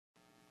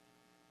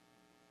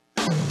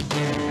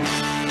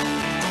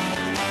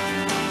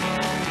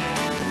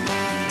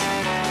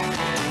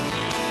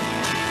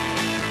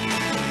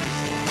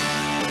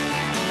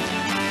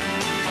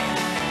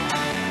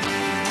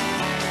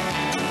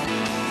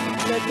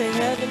the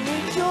heaven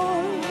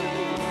rejoice,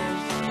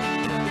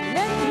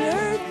 let the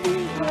earth be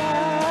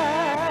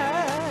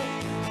glad,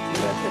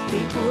 let the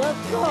people of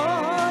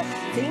God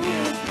sing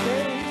His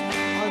praise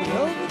all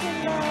over the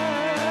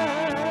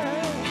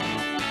land.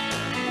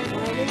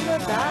 All in the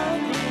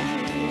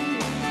valley,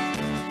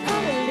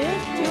 come and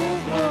lift your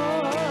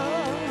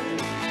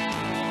voice.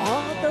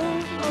 All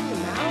those on the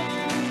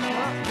mountain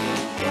top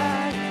and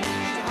flat,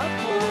 shout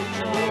for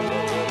joy.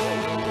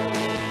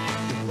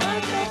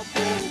 Rise up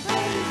and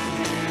praise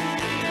Him,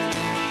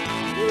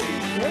 He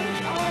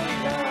deserves our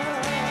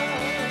love.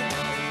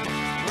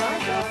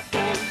 Rise up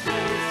and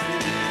praise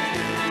Him,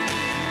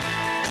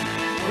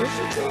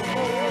 worship the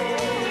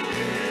Holy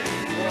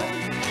One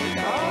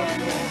with all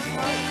your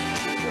heart,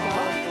 with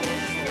all your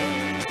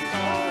strength, with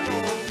all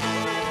your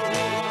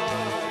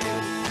mind.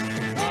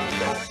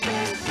 Rise up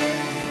and praise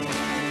Him.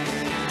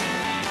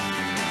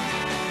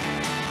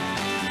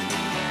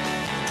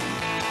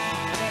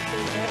 Let the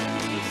heaven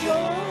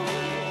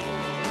rejoice,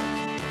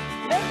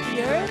 let the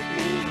earth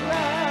be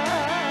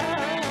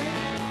glad,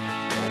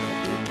 let the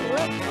people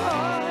of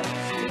God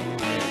sing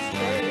His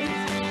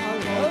praise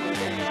all over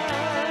the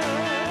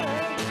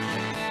land.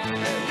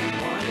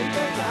 Everyone in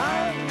the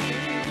valley,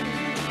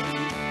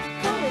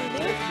 come and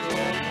lift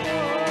your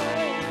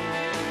voice.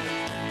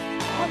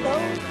 All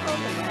those on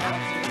the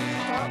mountain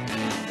top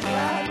and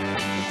flat,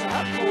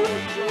 shout for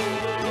joy.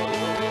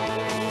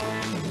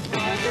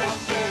 Rise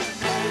up and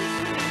praise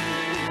Him,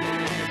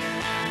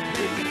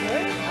 He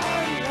deserves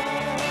our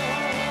love.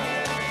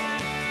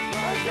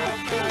 Rise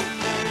up and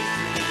praise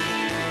Him,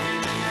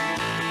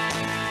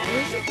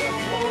 worship the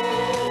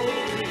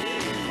Holy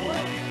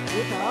One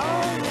with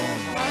all your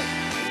heart,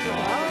 with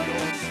all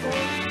your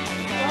strength,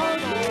 with all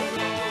your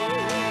mind.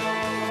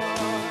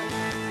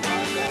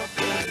 Rise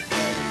up and praise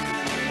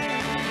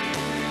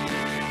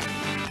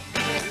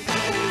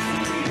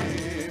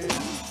Him,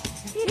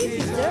 He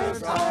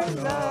deserves our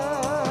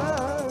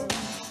love.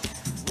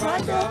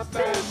 Rise up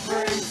and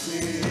praise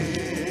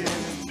Him,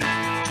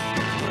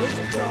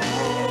 worship the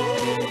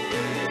Holy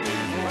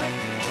One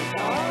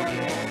with all your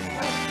heart,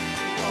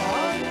 with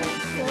all your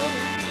soul,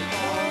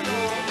 with all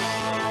your mind.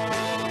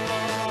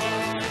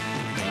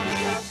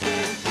 Rise up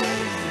and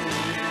praise Him,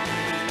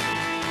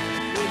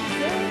 He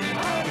deserves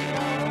our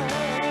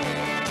love.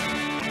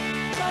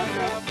 Rise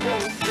up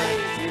and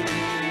praise Him,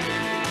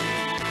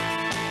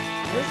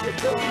 worship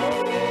the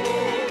Holy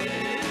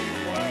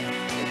One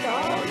with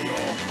all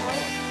your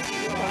heart,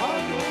 with all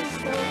your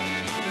soul,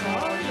 with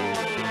all your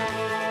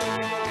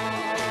mind.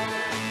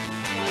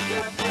 Rise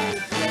up and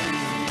praise Him.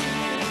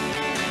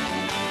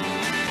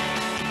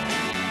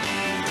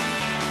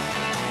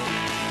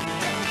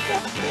 Rise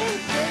up and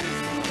praise Him.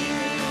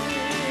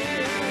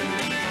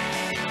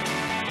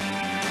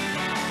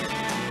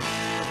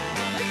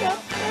 Rise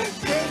up and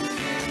praise Him.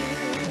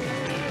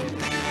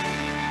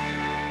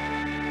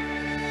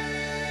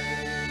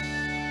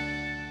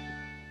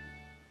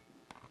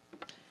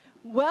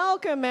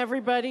 Welcome,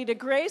 everybody, to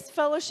Grace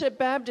Fellowship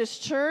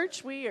Baptist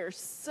Church. We are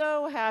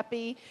so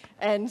happy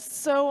and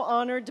so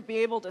honored to be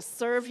able to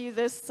serve you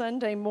this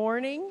Sunday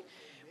morning.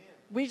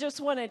 We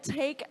just want to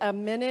take a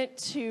minute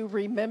to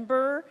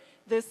remember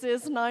this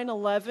is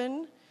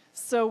 9/11,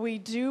 so we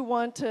do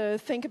want to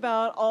think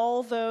about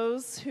all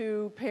those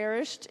who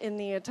perished in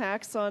the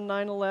attacks on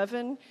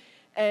 9/11.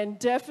 And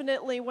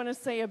definitely want to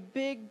say a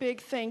big,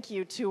 big thank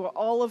you to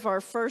all of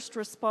our first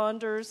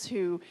responders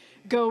who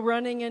go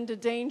running into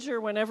danger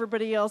when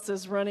everybody else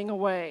is running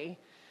away.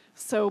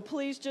 So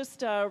please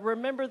just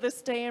remember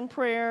this day in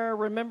prayer,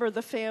 remember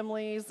the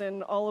families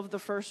and all of the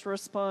first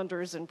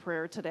responders in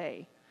prayer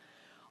today.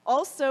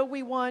 Also,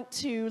 we want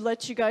to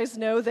let you guys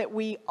know that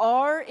we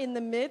are in the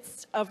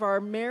midst of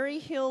our Mary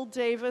Hill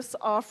Davis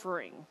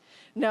offering.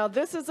 Now,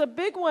 this is a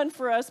big one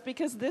for us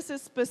because this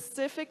is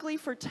specifically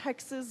for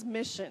Texas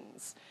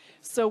missions.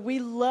 So we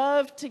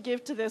love to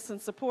give to this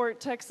and support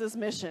Texas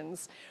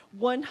missions.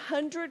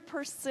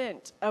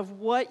 100% of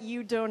what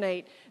you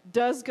donate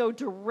does go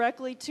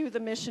directly to the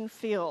mission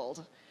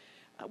field.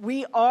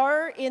 We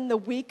are in the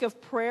week of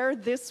prayer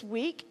this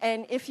week,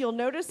 and if you'll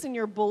notice in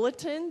your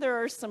bulletin,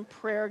 there are some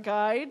prayer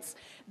guides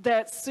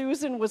that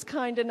Susan was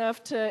kind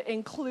enough to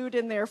include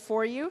in there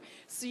for you.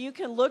 So you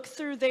can look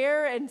through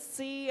there and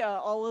see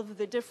all of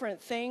the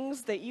different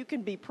things that you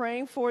can be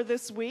praying for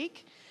this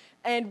week.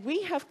 And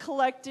we have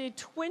collected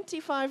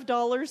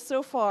 $25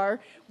 so far.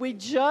 We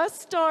just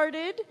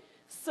started.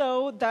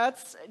 So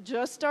that's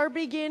just our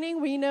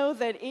beginning. We know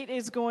that it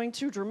is going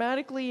to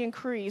dramatically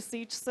increase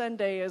each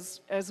Sunday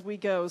as we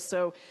go.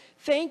 So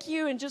thank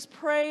you, and just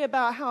pray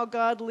about how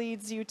God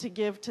leads you to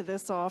give to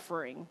this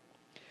offering.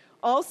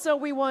 Also,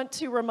 we want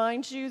to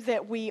remind you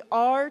that we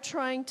are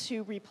trying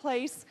to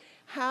replace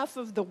half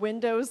of the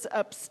windows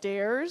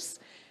upstairs.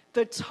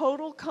 The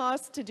total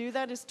cost to do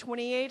that is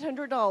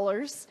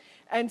 $2,800.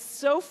 And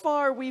so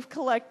far, we've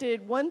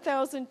collected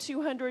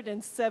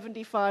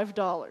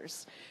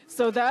 $1,275.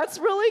 So that's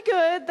really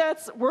good.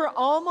 We're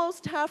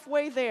almost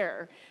halfway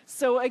there.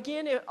 So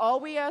again, all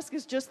we ask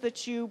is just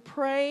that you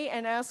pray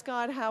and ask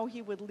God how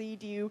He would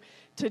lead you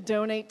to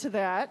donate to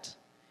that.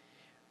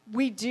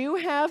 We do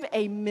have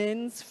a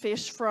men's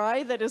fish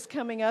fry that is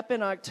coming up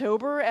in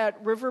October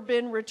at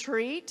Riverbend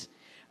Retreat.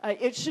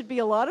 It should be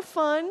a lot of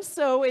fun,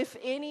 so if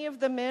any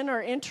of the men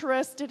are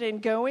interested in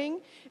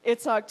going,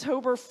 it's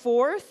October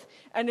 4th,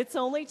 and it's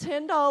only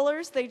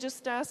 $10. They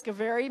just ask a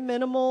very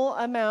minimal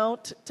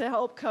amount to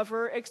help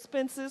cover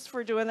expenses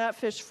for doing that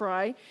fish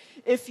fry.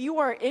 If you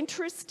are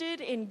interested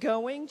in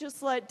going,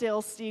 just let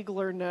Dale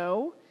Stiegler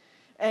know,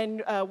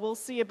 and we'll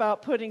see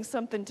about putting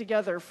something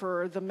together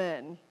for the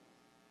men.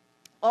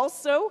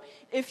 Also,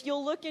 if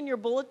you'll look in your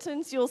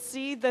bulletins, you'll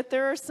see that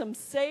there are some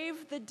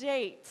save the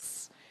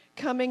dates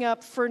coming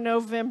up for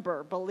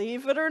November.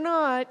 Believe it or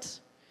not,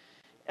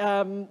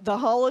 the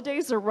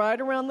holidays are right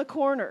around the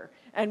corner,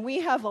 and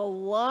we have a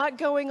lot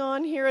going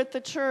on here at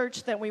the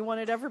church that we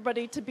wanted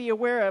everybody to be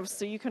aware of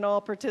so you can all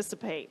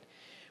participate.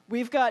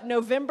 We've got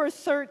November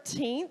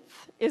 13th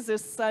is a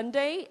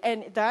Sunday,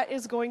 and that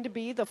is going to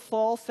be the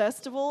Fall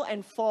Festival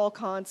and Fall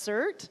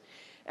Concert.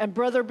 And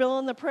Brother Bill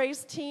and the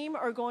praise team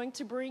are going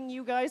to bring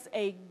you guys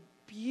a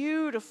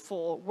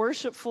beautiful,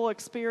 worshipful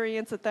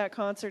experience at that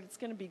concert. It's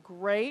going to be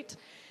great.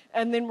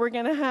 And then we're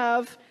going to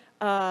have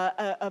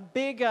a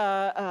big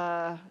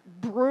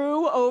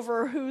brew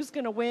over who's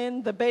going to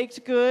win the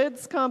baked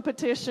goods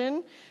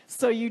competition.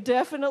 So you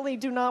definitely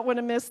do not want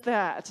to miss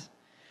that.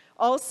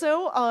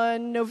 Also,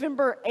 on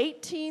November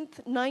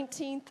 18th,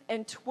 19th,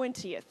 and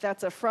 20th,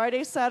 that's a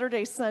Friday,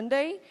 Saturday,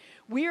 Sunday,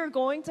 we are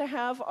going to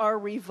have our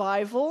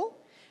revival.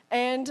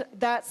 And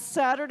that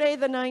Saturday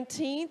the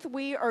 19th,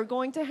 we are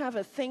going to have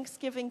a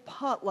Thanksgiving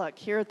potluck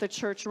here at the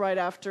church right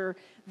after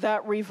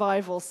that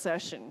revival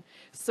session.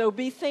 So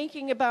be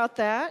thinking about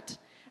that.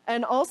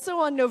 And also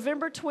on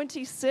November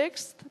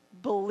 26th,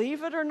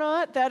 believe it or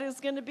not, that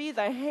is going to be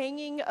the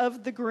hanging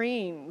of the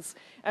greens.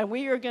 And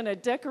we are going to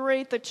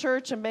decorate the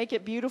church and make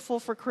it beautiful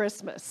for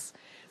Christmas.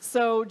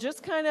 So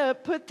just kind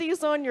of put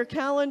these on your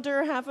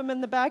calendar, have them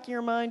in the back of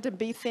your mind, and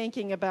be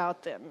thinking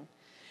about them.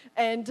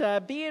 And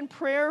be in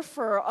prayer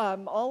for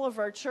all of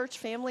our church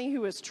family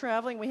who is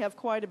traveling. We have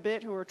quite a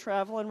bit who are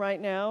traveling right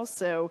now,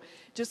 so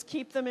just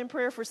keep them in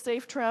prayer for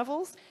safe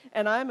travels.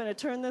 And I'm going to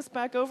turn this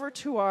back over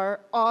to our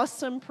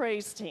awesome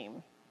praise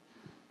team.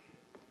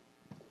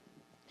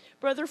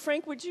 Brother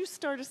Frank, would you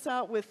start us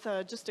out with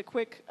just a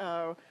quick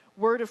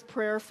word of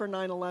prayer for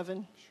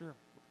 9/11? Sure.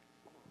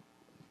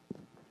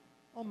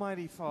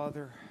 Almighty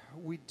Father,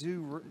 we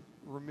do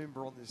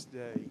remember on this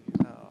day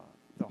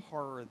the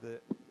horror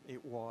that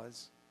it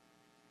was.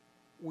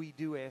 We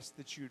do ask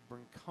that you would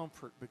bring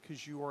comfort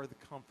because you are the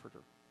comforter,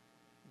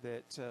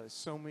 that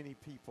so many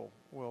people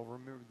will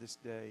remember this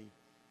day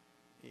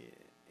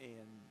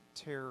in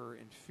terror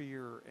and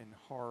fear and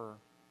horror,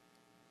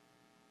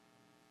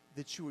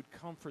 that you would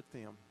comfort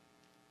them.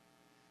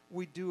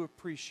 We do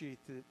appreciate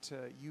that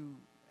you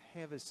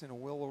have us in a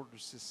well-ordered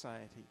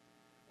society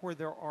where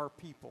there are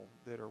people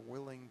that are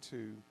willing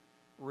to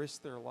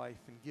risk their life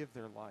and give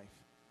their life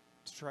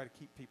to try to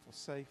keep people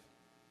safe.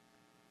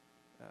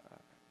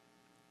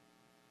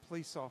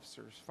 Police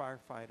officers,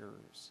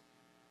 firefighters,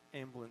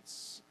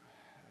 ambulance,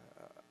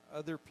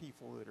 other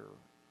people that are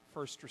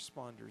first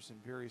responders in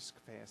various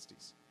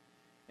capacities,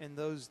 and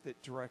those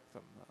that direct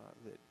them,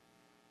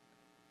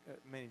 that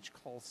manage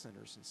call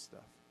centers and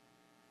stuff,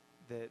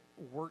 that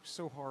work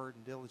so hard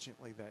and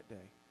diligently that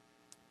day,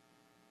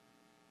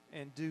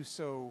 and do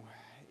so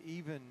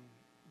even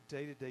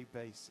day-to-day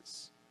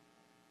basis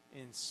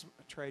in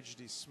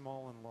tragedies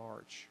small and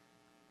large.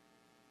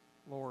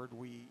 Lord,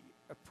 we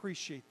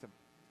appreciate them,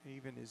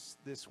 even as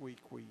this week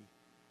we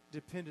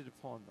depended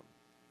upon them,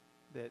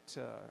 that,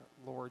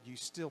 Lord, you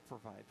still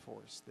provide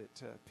for us,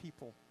 that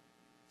people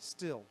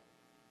still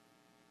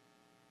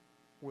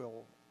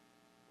will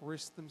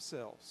risk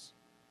themselves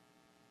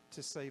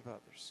to save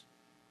others.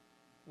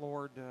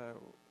 Lord,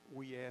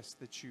 we ask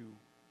that you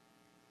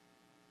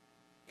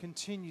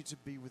continue to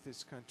be with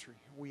this country.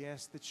 We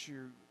ask that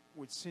you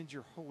would send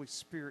your Holy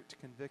Spirit to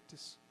convict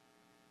us,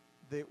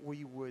 that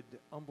we would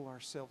humble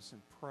ourselves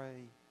and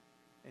pray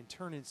and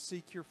turn and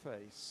seek your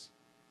face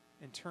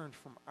and turn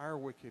from our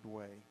wicked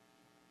way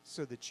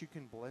so that you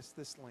can bless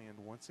this land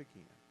once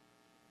again.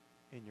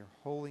 In your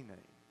holy name,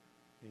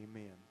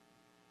 amen.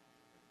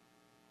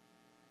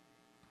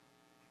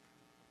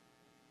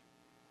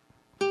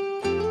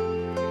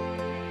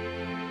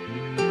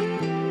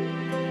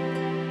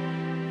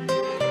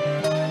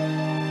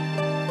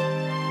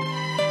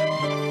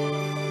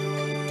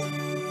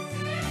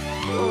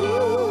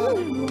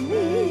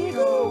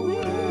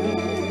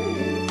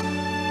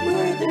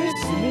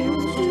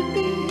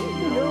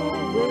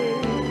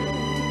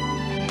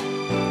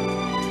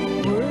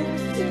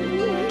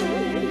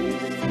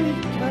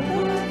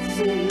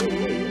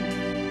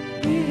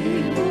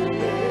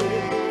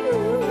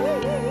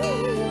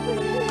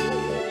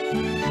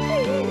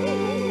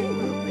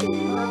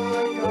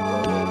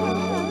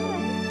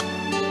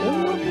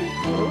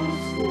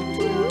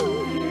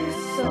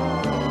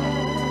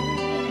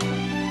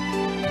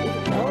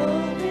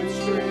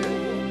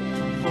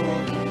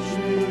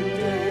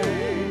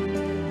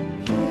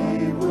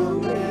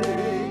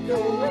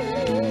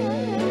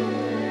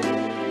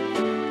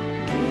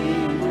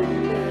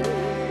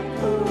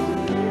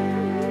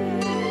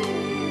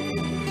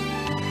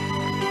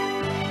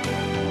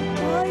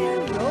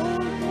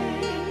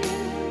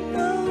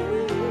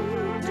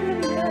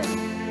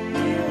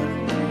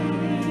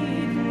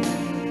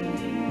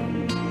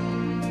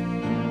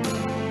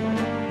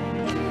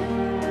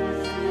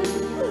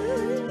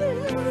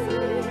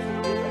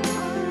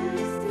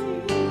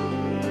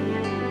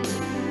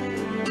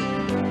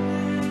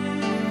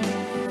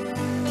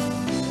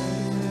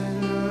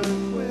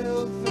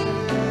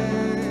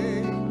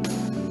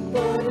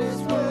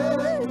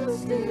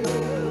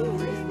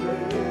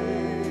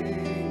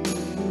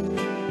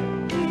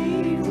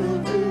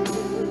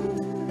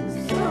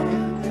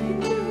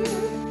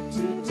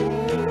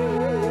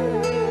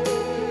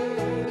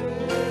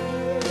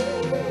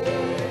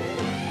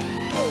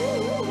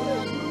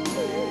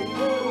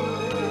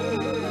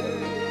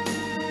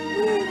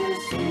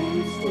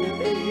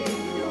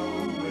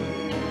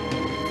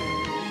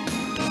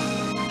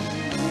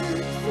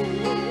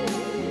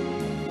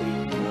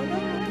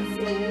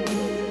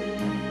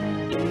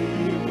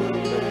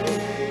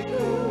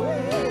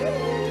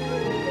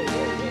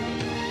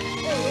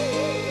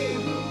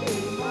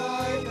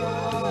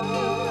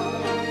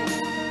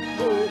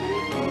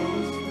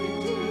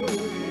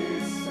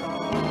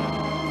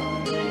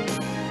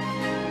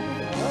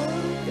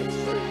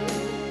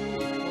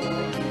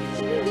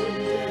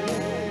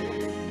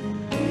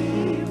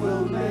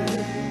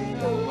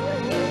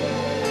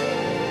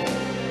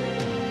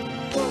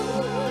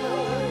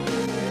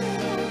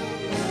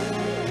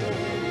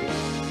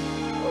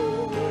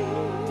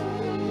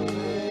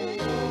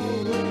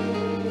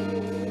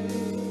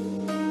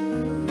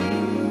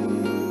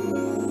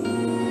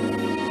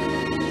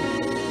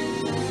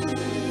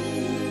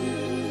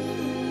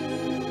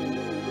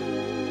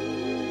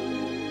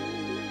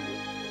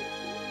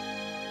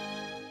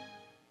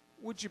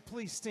 Would you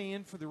please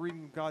stand for the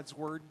reading of God's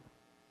Word?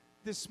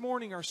 This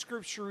morning our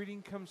scripture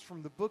reading comes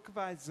from the book of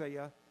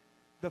Isaiah,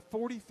 the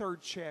 43rd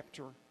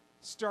chapter,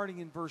 starting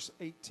in verse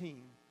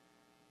 18.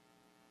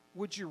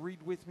 Would you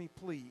read with me,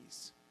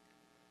 please?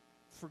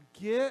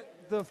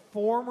 Forget the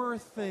former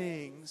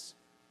things.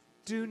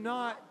 Do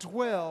not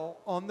dwell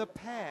on the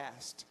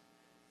past.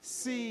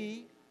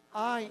 See,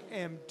 I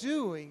am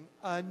doing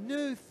a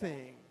new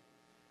thing.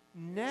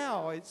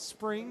 Now it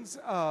springs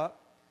up.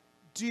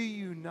 Do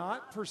you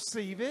not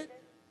perceive it?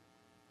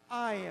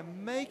 I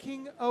am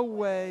making a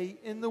way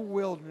in the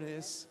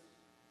wilderness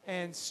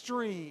and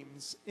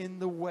streams in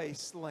the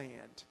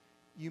wasteland.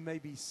 You may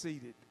be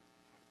seated.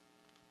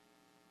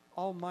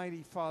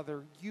 Almighty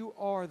Father, you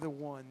are the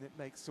one that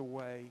makes a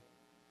way,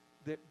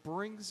 that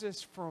brings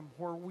us from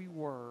where we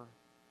were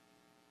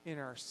in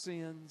our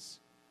sins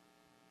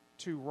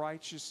to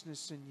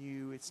righteousness in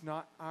you. It's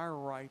not our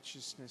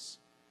righteousness,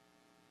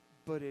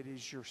 but it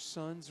is your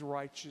Son's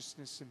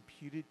righteousness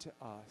imputed to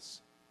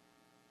us.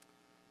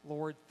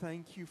 Lord,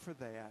 thank you for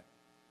that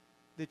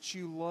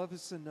you love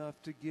us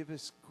enough to give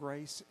us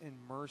grace and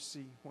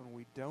mercy when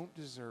we don't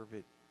deserve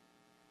it,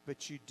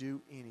 but you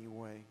do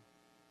anyway.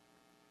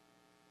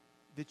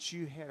 That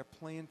you had a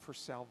plan for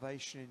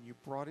salvation and you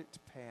brought it to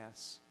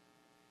pass.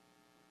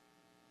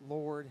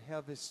 Lord,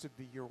 help us to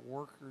be your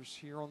workers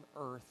here on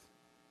earth,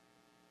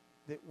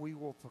 that we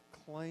will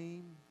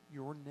proclaim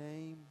your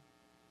name,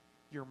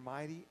 your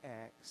mighty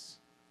acts,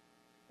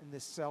 and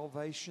the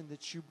salvation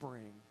that you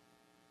bring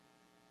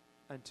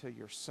until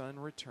your Son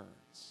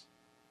returns.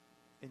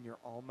 In your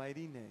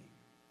almighty name,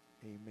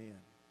 amen.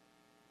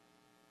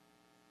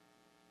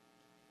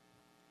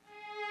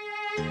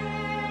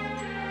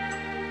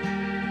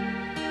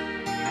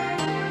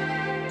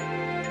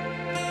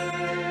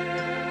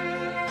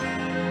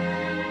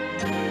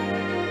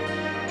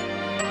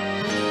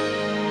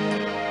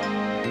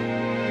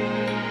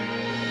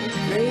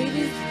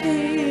 Greatest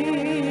thing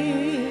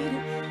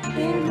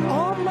in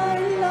all my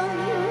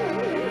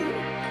life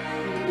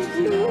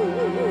is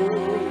knowing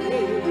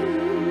you.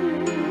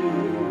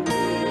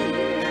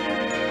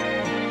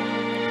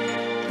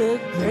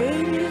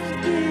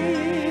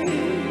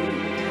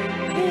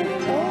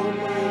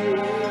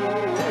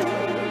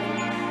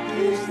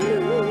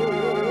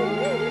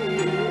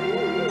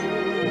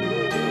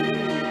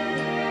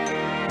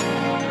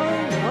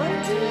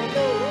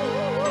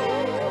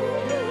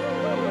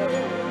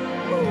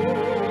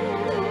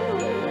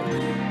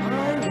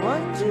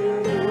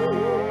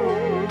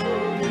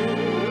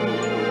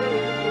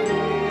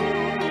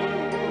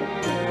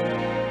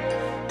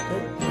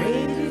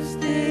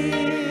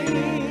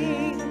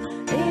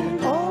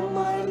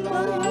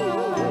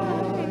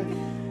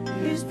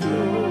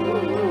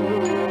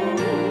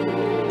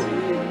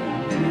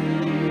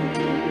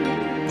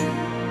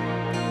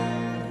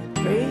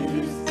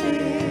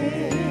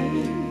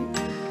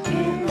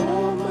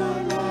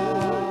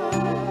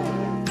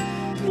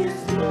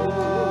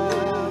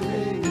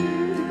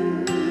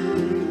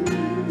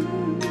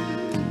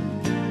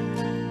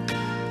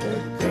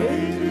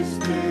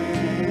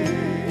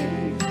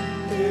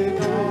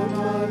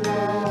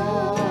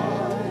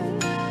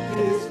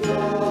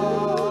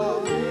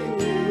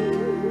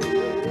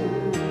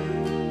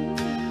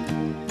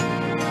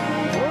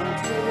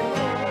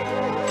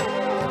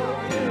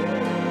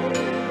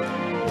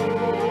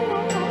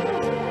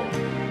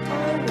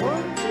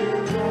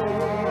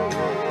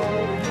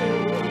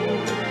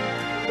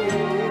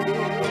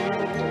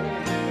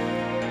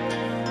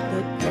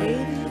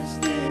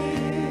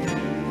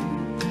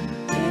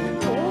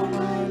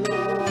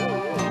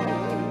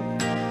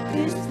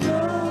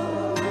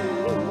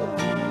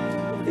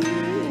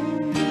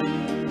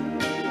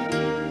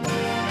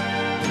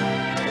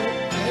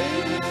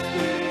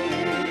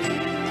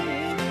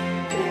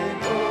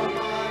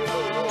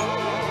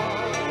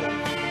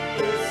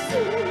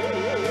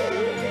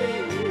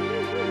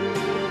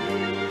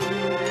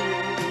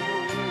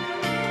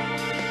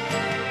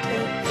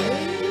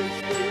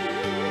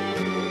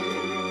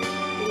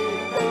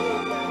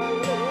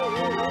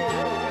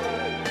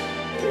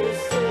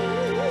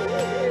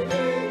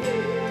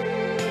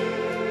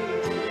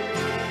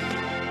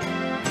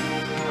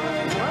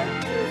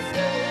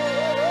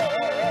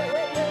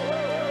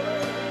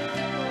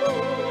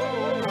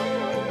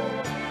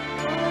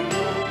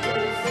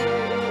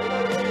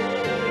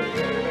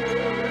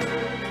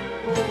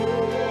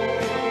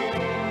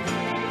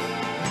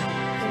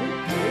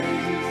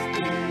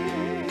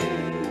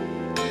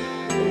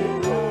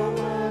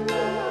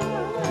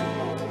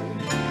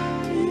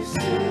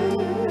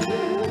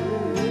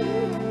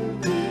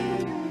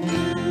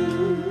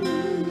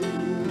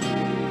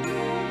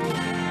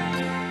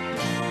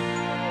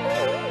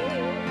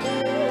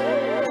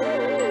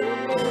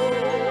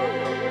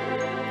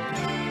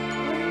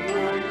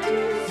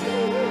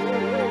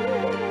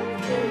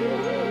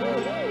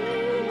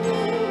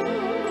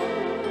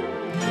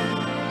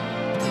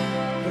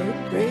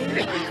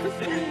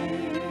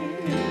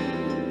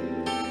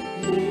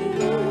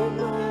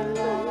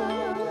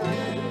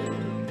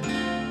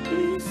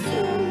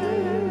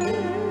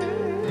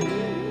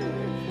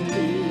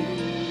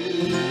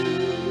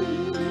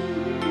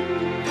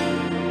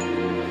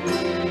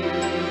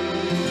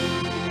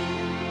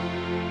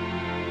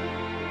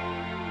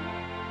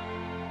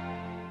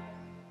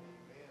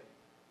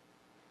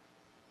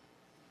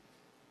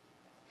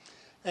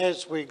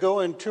 As we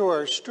go into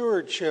our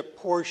stewardship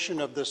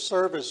portion of the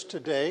service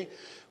today,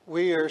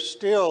 we are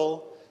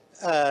still,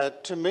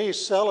 to me,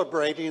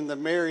 celebrating the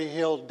Mary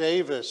Hill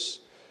Davis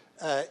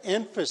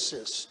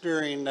emphasis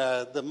during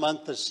the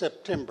month of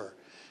September.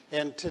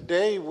 And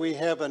today we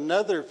have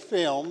another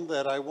film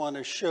that I want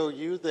to show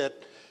you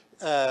that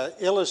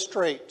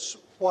illustrates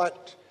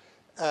what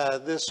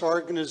this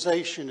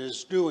organization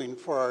is doing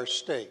for our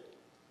state.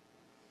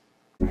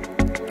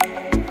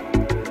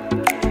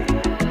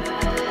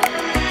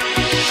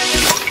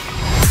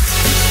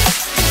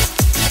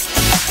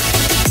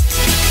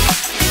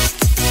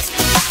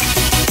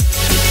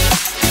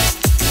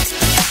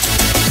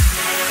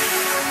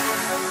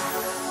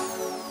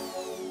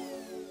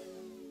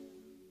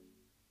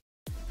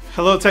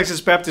 Hello, Texas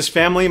Baptist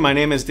family. My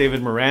name is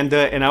David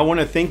Miranda, and I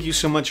want to thank you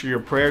so much for your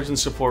prayers and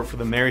support for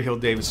the Mary Hill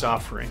Davis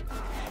offering.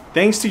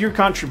 Thanks to your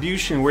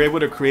contribution, we're able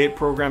to create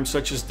programs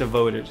such as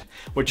Devoted,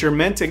 which are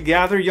meant to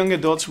gather young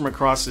adults from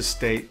across the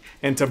state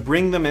and to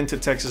bring them into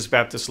Texas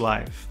Baptist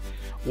life.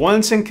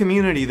 Once in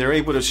community, they're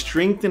able to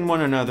strengthen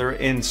one another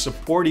and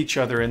support each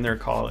other in their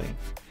calling.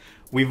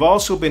 We've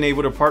also been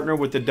able to partner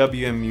with the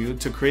WMU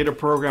to create a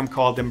program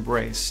called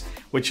Embrace,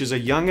 which is a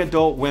young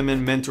adult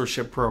women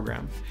mentorship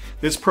program.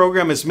 This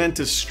program is meant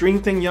to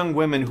strengthen young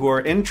women who are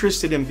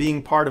interested in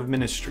being part of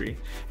ministry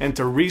and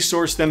to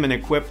resource them and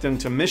equip them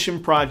to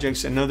mission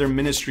projects and other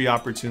ministry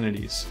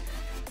opportunities.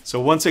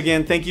 So once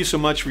again, thank you so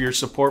much for your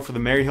support for the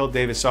Mary Hill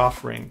Davis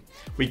offering.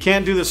 We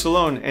can't do this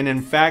alone, and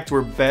in fact,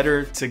 we're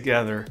better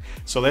together.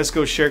 So let's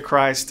go share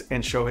Christ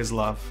and show His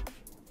love.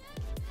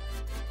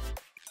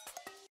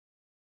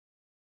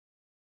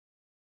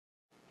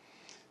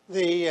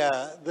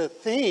 The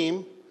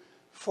theme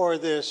for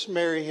this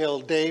Mary Hill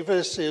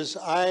Davis is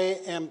I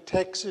Am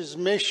Texas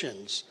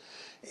Missions.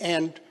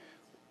 And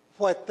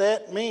what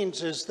that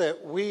means is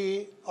that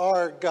we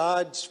are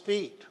God's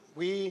feet.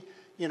 We,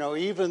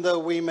 even though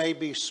we may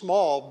be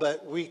small,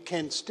 but we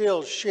can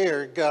still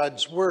share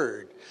God's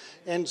word.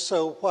 And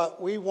so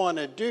what we want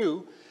to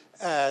do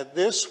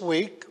this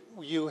week,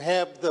 you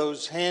have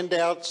those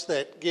handouts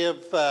that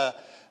give a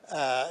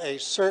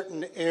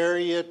certain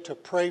area to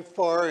pray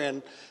for,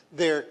 and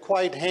they're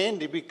quite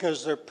handy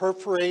because they're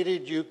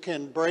perforated. You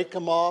can break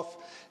them off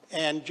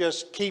and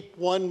just keep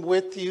one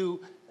with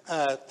you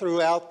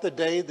throughout the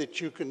day that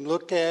you can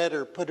look at,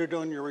 or put it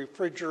on your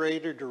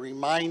refrigerator to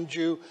remind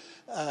you,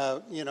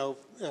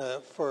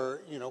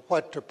 for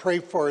what to pray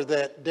for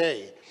that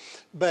day.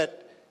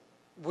 But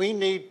we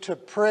need to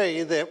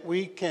pray that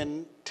we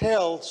can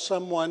tell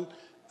someone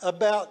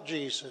about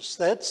Jesus.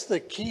 That's the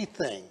key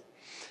thing.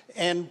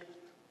 And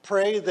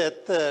pray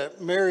that the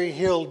Mary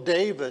Hill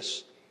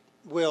Davis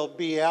will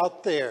be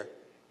out there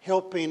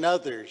helping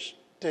others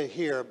to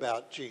hear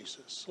about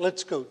Jesus.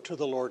 Let's go to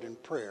the Lord in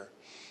prayer.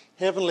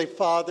 Heavenly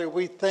Father,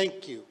 we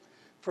thank you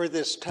for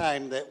this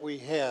time that we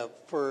have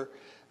for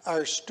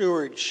our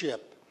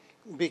stewardship,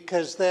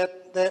 because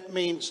that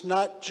means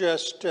not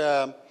just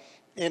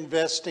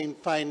investing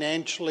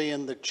financially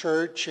in the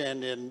church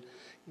and in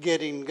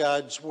getting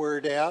God's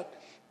word out,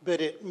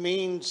 but it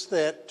means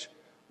that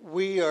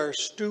we are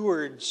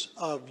stewards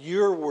of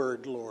your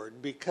word,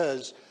 Lord,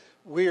 because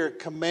we are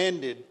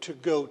commanded to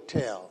go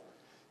tell.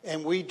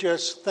 And we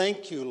just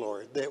thank you,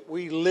 Lord, that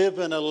we live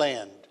in a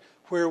land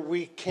where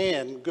we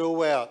can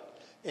go out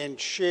and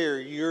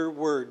share your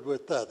word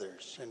with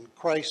others. In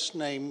Christ's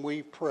name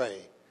we pray.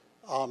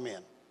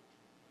 Amen.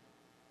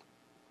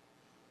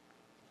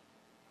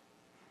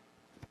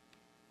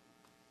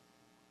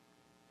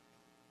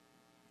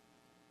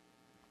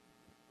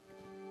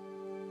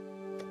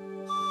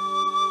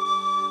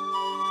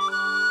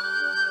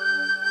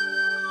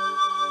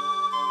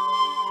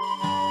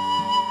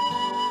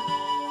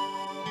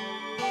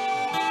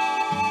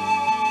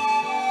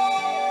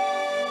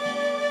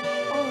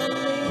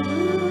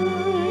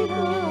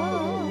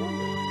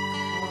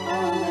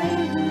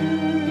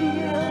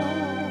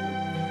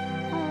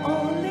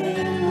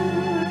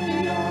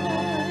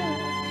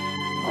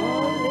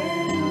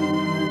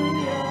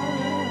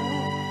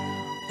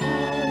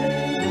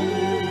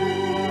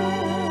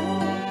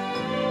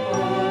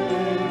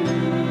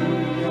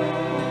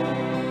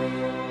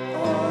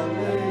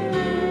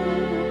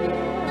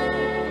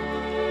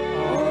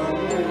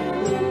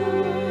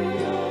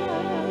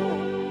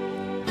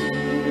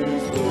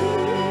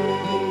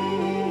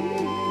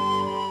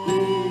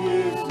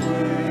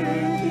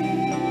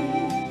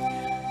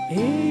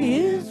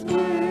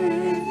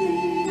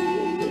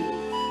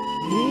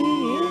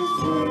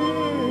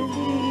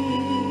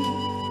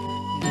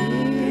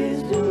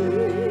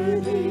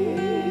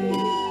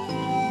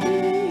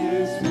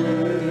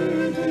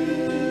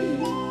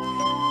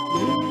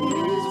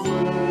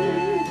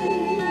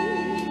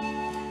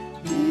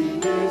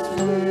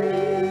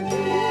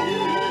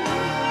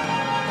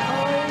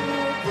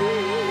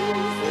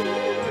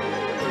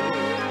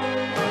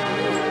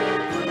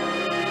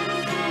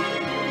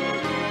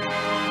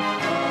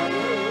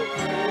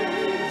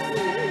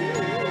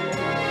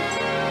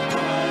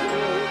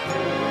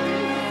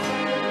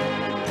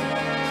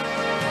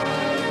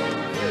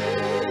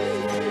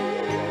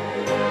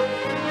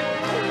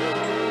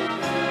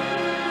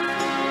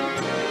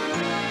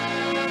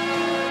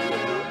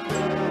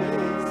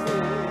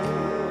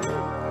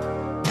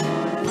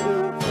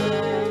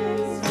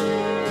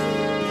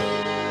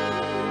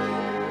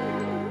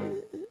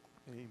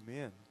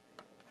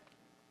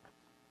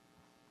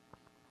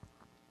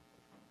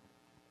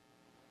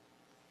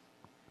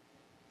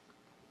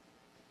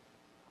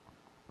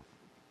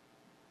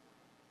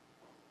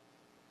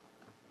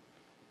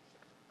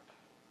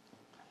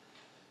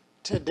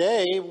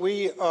 Today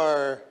we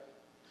are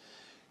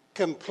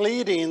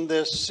completing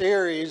this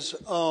series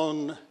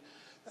on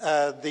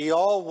the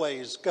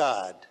always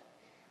God.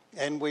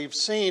 And we've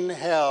seen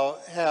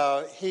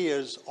how he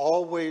is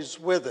always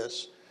with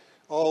us,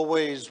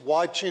 always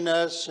watching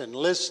us and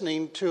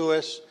listening to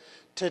us.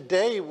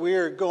 Today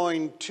we're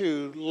going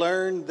to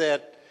learn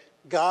that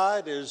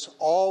God is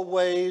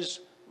always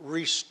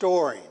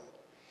restoring.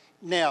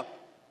 Now,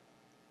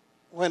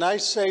 when I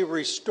say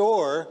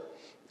restore,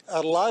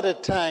 a lot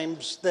of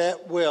times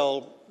that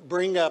will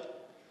bring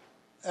up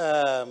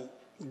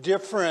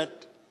different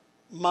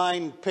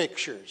mind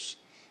pictures.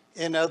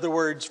 In other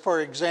words,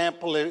 for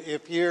example,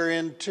 if you're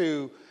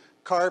into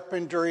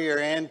carpentry or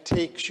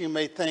antiques, you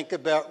may think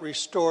about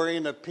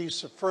restoring a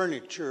piece of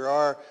furniture.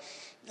 Or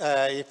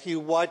if you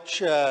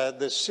watch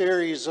the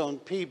series on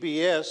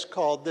PBS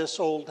called This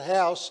Old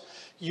House,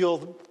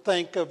 you'll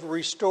think of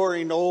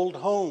restoring old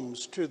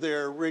homes to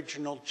their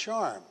original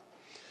charm.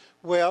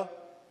 Well,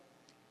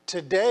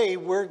 today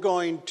we're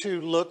going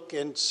to look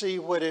and see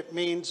what it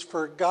means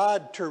for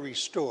God to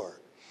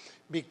restore.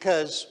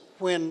 Because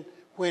when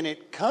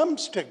it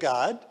comes to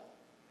God,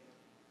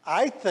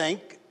 I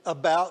think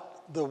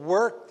about the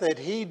work that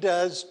he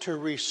does to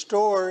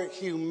restore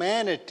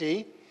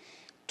humanity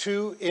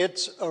to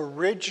its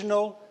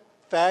original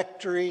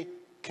factory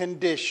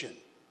condition,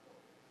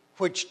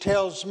 which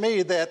tells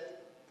me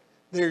that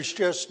there's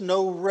just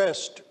no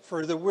rest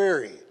for the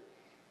weary.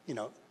 You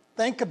know,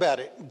 think about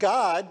it.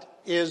 God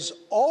is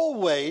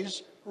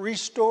always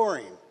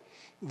restoring.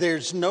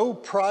 There's no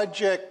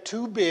project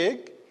too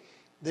big.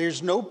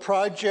 There's no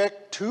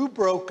project too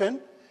broken.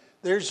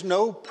 There's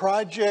no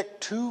project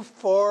too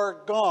far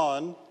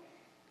gone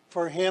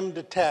for him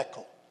to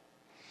tackle.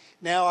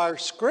 Now, our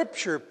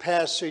scripture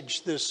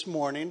passage this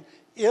morning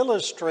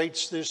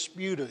illustrates this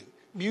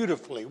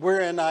beautifully.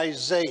 We're in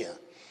Isaiah.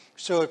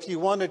 So if you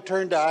want to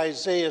turn to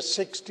Isaiah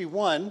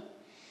 61,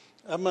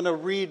 I'm going to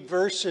read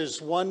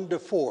verses 1 to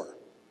 4.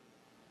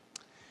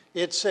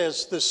 It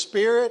says, "The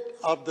Spirit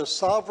of the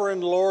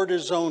Sovereign Lord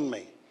is on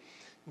me,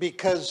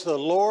 because the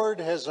Lord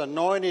has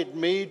anointed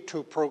me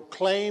to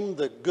proclaim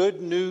the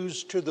good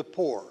news to the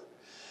poor.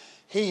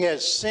 He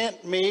has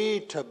sent me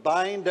to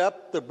bind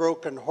up the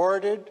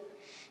brokenhearted,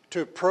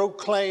 to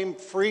proclaim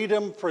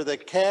freedom for the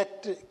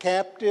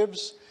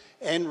captives,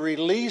 and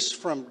release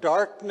from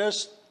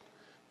darkness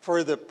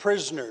for the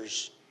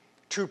prisoners,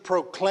 to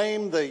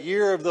proclaim the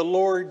year of the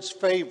Lord's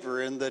favor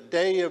and the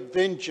day of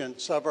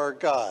vengeance of our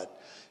God,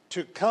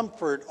 to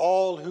comfort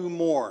all who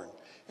mourn,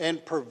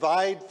 and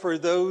provide for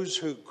those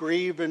who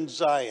grieve in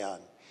Zion,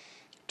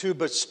 to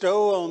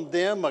bestow on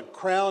them a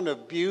crown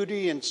of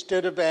beauty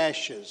instead of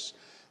ashes,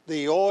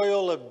 the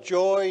oil of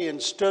joy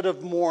instead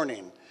of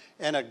mourning,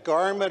 and a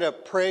garment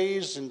of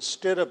praise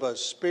instead of a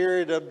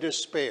spirit of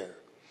despair.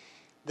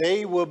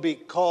 They will be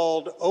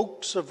called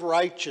oaks of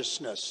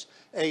righteousness,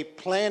 a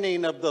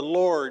planting of the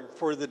Lord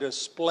for the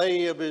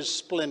display of his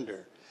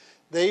splendor.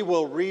 They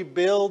will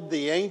rebuild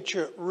the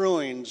ancient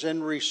ruins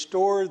and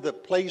restore the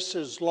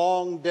places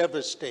long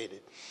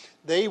devastated.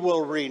 They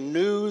will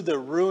renew the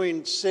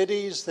ruined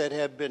cities that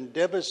have been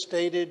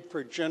devastated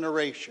for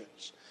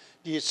generations."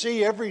 Do you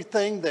see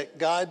everything that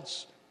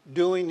God's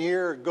doing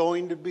here or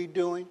going to be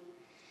doing?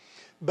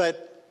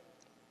 But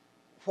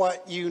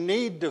what you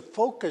need to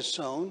focus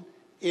on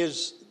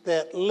is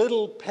that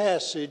little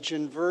passage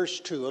in verse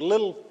 2, a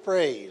little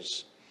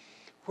phrase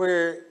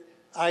where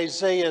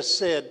Isaiah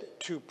said,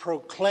 "to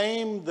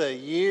proclaim the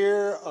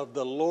year of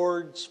the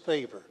Lord's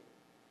favor."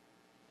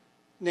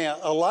 Now,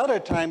 a lot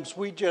of times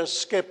we just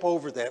skip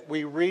over that.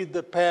 We read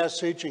the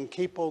passage and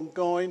keep on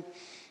going.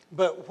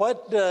 But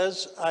what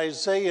does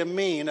Isaiah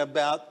mean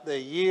about the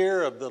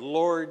year of the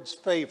Lord's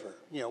favor?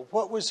 You know,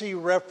 what was he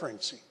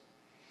referencing?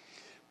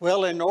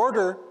 Well, in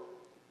order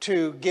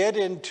to get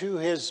into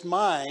his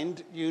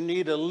mind, you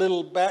need a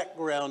little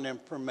background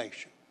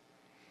information.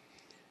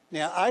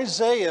 Now,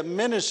 Isaiah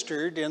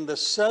ministered in the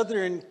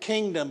southern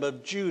kingdom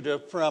of Judah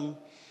from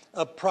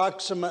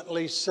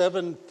approximately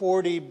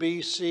 740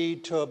 BC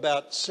to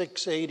about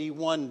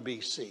 681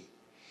 BC.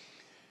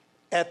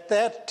 At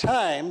that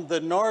time,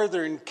 the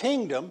northern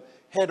kingdom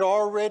had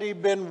already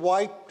been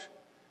wiped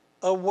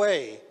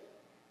away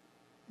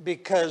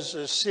because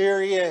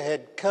Assyria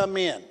had come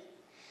in.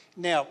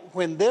 Now,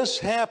 when this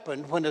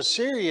happened, when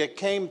Assyria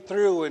came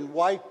through and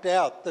wiped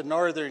out the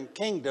northern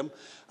kingdom,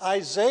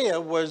 Isaiah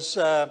was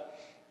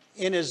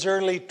in his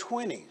early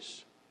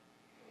 20s.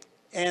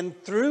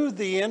 And through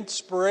the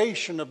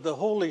inspiration of the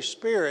Holy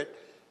Spirit,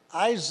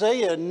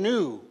 Isaiah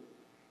knew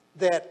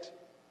that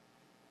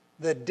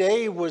the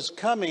day was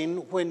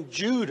coming when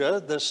Judah,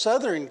 the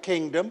southern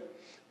kingdom,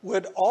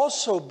 would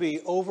also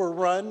be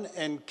overrun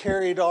and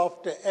carried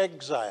off to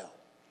exile,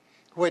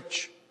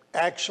 which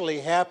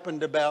actually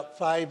happened about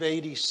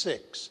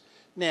 586.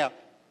 Now,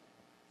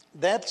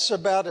 that's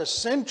about a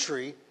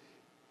century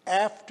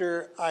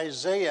after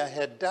Isaiah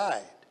had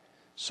died.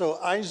 So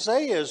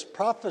Isaiah is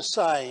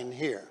prophesying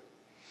here.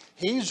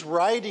 He's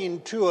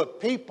writing to a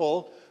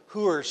people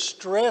who are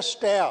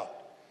stressed out.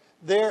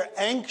 They're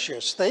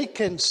anxious. They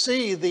can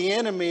see the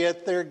enemy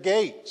at their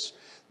gates.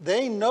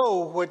 They know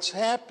what's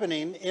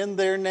happening in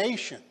their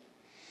nation.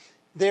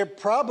 There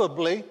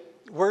probably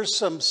were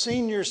some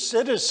senior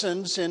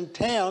citizens in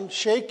town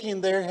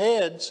shaking their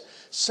heads,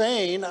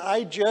 saying,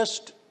 I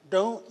just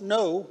don't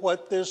know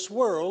what this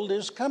world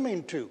is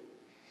coming to.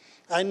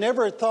 I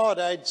never thought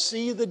I'd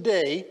see the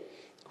day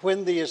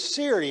when the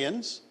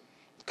Assyrians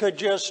could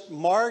just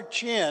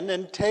march in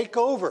and take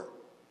over.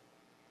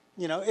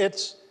 You know,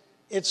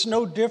 it's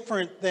no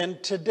different than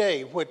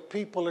today, what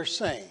people are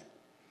saying.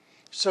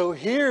 So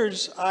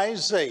here's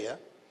Isaiah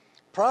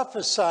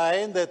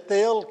prophesying that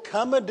there'll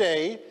come a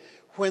day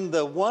when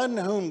the one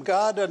whom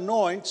God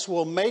anoints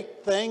will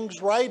make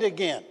things right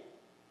again.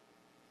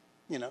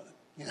 You know,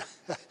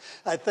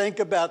 I think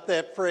about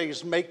that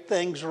phrase, make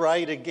things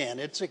right again.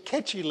 It's a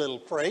catchy little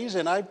phrase,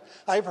 and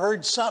I've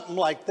heard something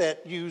like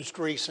that used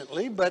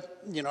recently,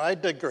 but, you know, I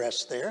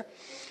digress there.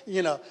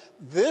 You know,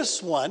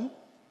 this one,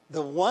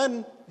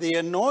 the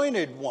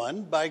anointed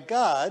one by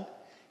God,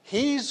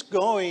 he's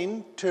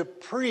going to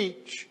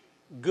preach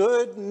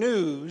good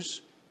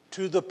news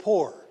to the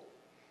poor.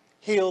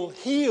 He'll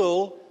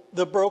heal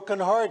the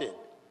brokenhearted.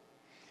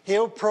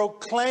 He'll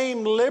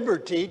proclaim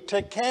liberty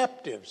to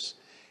captives.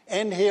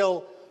 And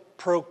he'll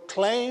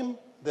proclaim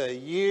the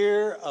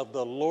year of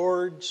the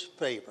Lord's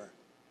favor.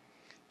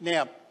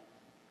 Now,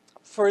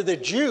 for the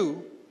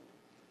Jew,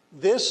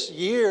 this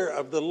year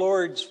of the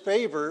Lord's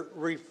favor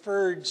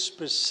referred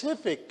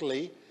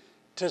specifically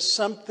to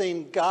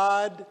something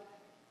God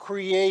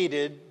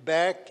created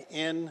back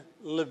in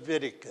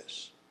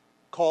Leviticus,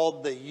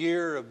 called the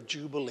year of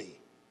Jubilee.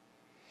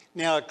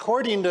 Now,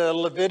 according to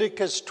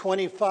Leviticus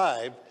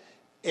 25,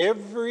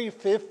 every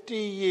 50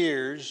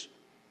 years,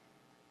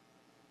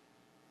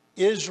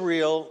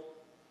 Israel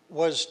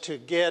was to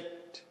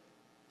get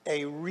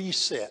a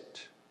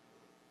reset.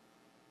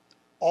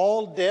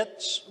 All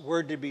debts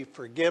were to be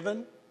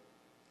forgiven.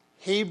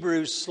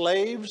 Hebrew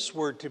slaves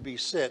were to be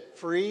set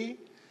free.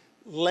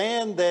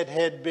 Land that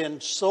had been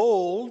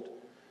sold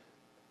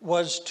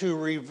was to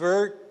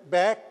revert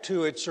back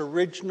to its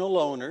original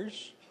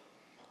owners.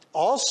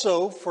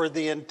 Also, for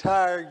the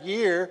entire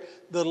year,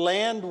 the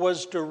land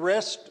was to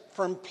rest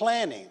from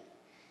planting,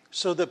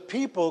 so the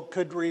people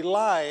could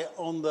rely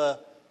on the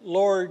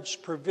Lord's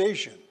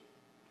provision.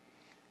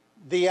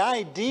 The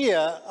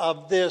idea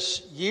of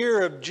this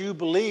year of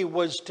Jubilee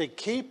was to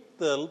keep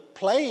the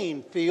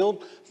playing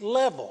field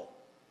level,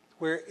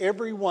 where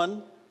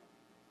everyone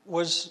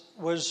was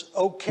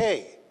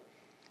okay.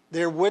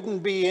 There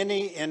wouldn't be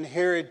any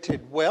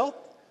inherited wealth,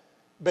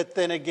 but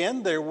then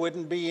again, there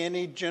wouldn't be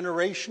any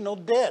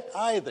generational debt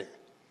either.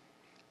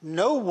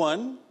 No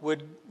one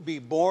would be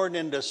born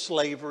into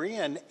slavery,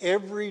 and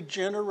every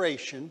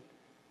generation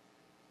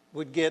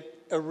would get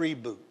a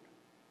reboot.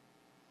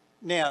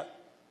 Now,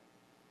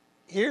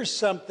 here's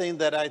something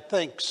that I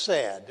think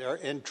sad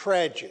and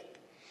tragic,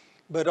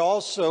 but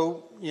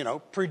also, you know,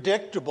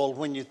 predictable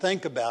when you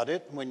think about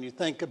it. When you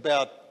think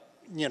about,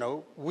 you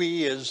know,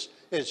 we as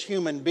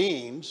human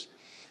beings,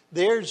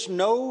 there's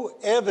no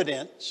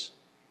evidence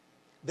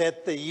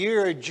that the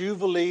year of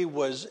Jubilee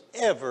was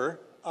ever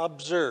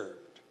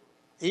observed,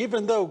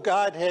 even though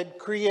God had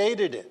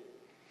created it.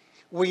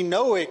 We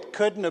know it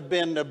couldn't have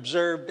been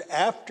observed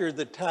after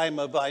the time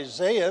of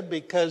Isaiah,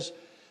 because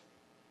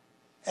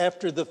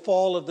after the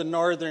fall of the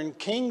northern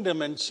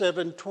kingdom in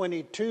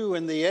 722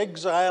 and the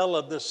exile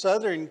of the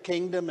southern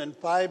kingdom in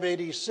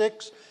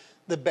 586,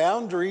 the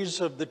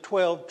boundaries of the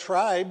 12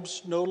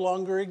 tribes no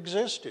longer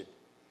existed.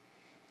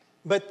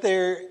 But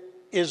there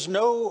is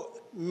no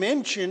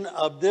mention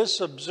of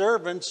this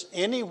observance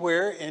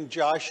anywhere in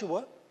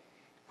Joshua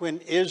when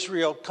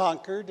Israel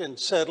conquered and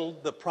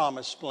settled the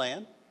promised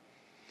land.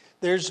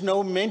 There's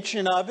no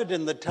mention of it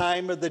in the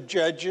time of the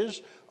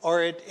judges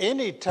or at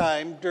any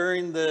time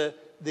during the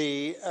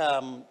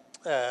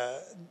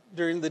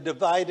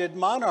divided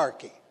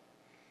monarchy.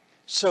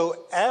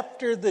 So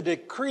after the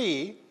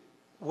decree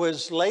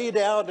was laid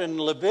out in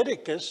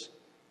Leviticus,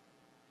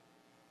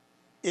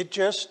 it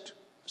just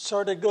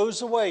sort of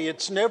goes away.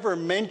 It's never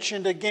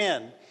mentioned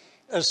again,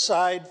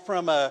 aside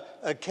from a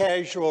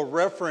casual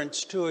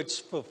reference to its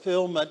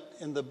fulfillment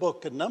in the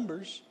book of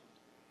Numbers.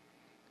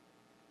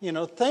 You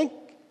know, think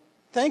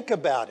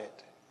about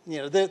it. You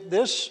know,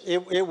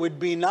 it would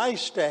be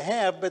nice to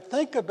have, but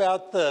think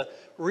about the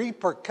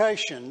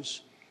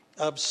repercussions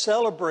of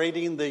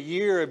celebrating the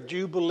year of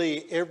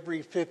Jubilee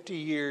every 50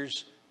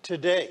 years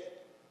today.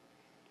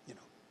 You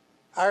know,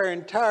 our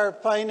entire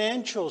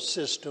financial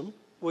system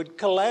would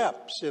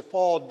collapse if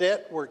all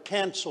debt were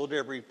canceled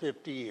every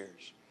 50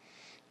 years.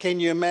 Can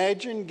you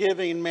imagine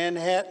giving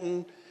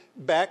Manhattan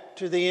back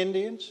to the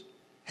Indians?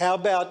 How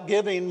about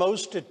giving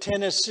most of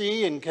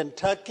Tennessee and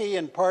Kentucky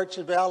and parts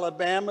of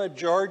Alabama,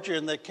 Georgia,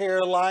 and the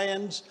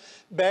Carolinas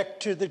back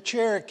to the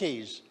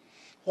Cherokees?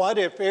 What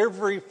if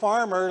every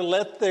farmer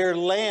let their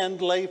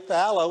land lay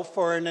fallow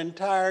for an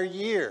entire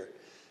year,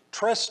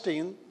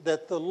 trusting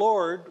that the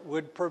Lord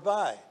would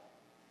provide?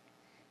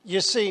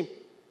 You see,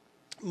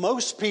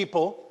 most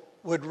people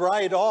would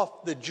write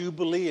off the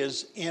Jubilee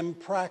as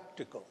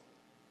impractical.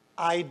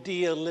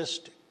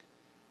 idealistic,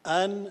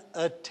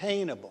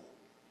 unattainable.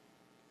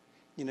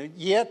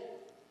 Yet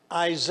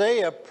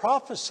Isaiah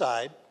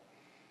prophesied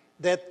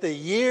that the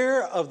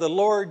year of the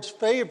Lord's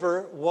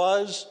favor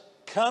was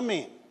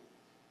coming.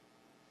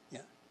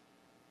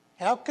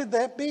 How could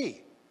that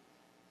be?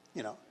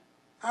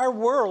 Our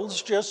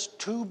world's just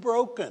too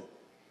broken,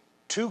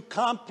 too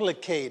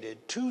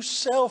complicated, too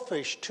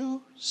selfish,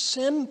 too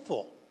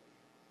sinful.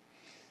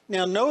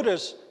 Now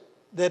notice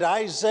that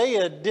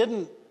Isaiah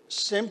didn't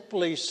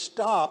simply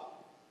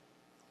stop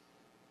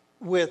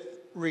with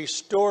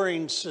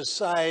restoring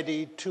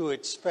society to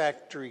its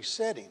factory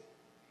setting.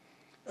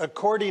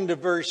 According to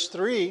verse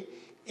 3,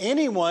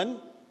 anyone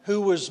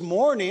who was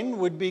mourning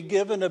would be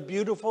given a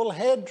beautiful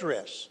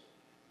headdress.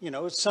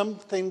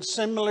 Something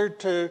similar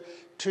to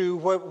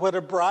what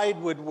a bride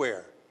would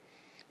wear.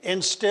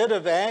 Instead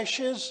of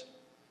ashes,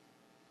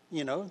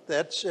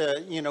 that's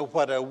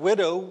what a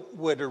widow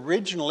would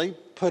originally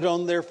put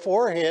on their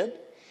forehead.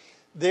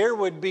 There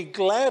would be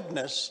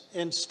gladness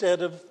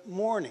instead of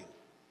mourning.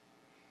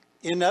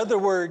 In other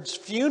words,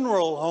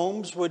 funeral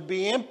homes would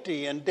be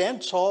empty and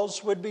dance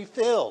halls would be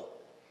filled.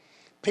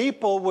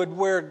 People would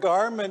wear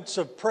garments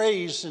of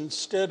praise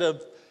instead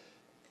of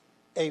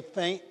a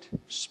faint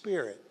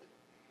spirit.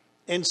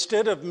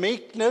 Instead of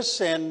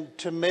meekness and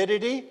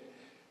timidity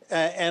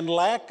and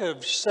lack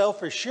of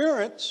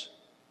self-assurance,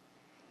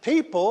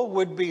 people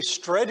would be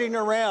strutting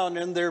around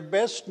in their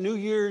best New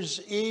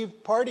Year's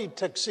Eve party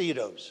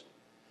tuxedos.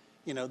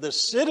 The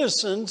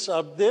citizens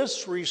of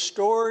this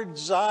restored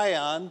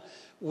Zion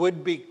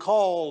would be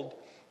called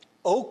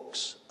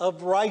oaks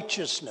of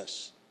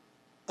righteousness,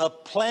 a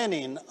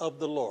planting of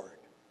the Lord.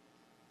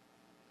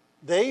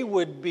 They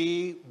would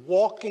be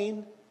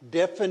walking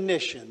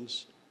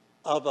definitions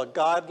of a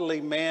godly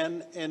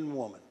man and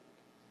woman.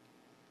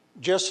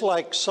 Just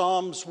like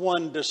Psalms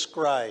 1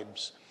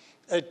 describes,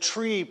 a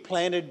tree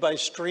planted by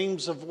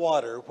streams of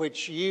water,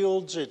 which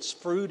yields its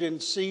fruit in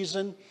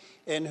season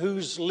and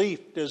whose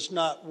leaf does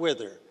not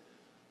wither.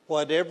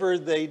 Whatever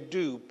they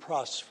do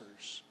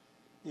prospers.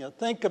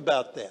 Think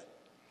about that.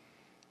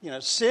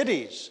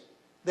 Cities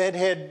that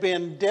had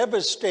been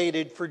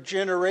devastated for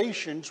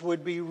generations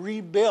would be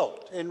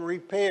rebuilt and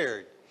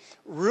repaired.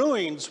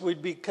 Ruins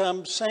would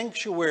become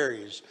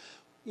sanctuaries.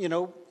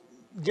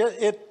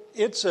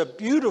 It's a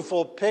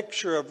beautiful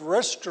picture of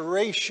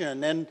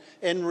restoration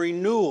and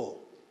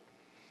renewal.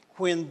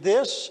 When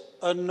this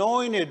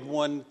anointed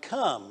one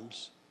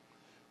comes,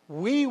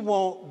 we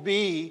won't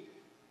be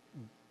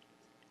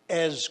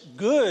as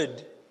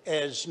good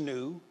as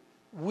new.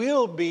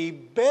 We'll be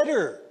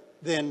better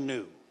than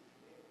new.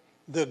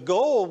 The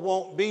goal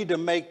won't be to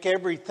make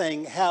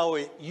everything how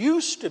it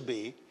used to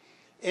be.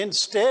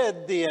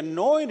 Instead, the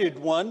anointed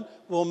one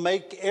will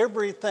make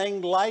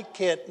everything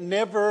like it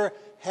never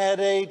had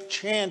a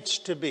chance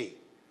to be.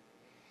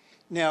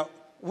 Now,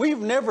 we've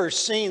never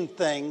seen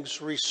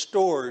things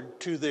restored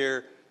to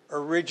their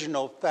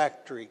original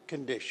factory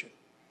condition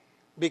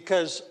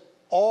because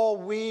all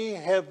we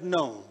have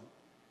known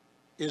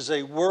is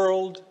a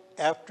world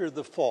after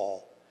the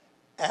fall,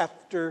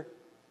 after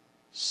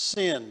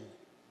sin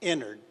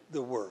entered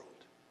the world.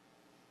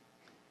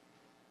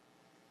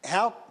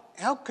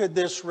 How could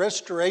this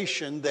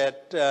restoration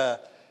that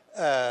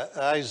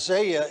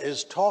Isaiah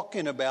is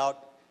talking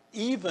about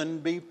even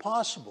be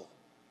possible?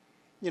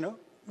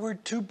 We're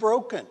too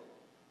broken.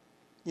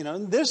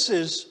 This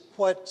is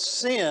what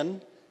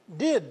sin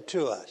did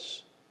to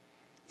us.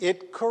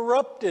 It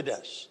corrupted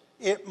us.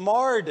 It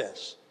marred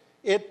us.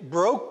 It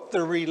broke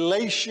the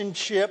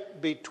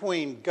relationship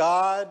between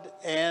God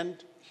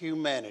and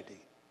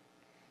humanity.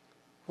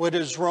 What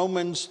does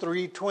Romans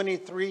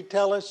 3:23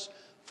 tell us?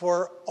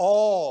 For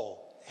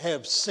all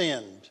have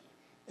sinned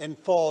and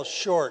fall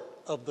short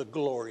of the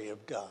glory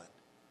of God.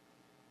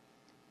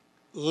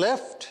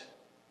 Left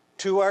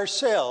to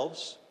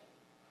ourselves,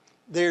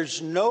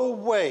 there's no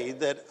way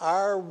that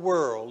our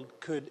world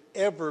could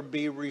ever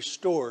be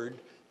restored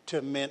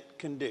to mint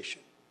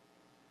condition.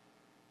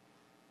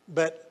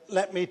 But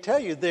let me tell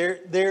you,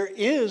 there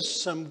is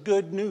some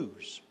good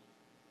news.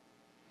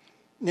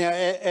 Now,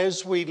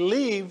 as we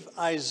leave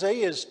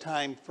Isaiah's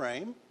time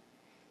frame,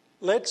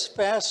 let's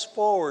fast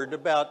forward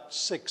about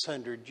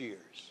 600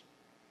 years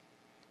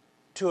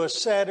to a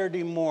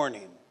Saturday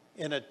morning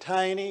in a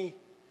tiny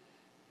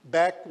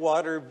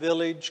backwater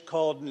village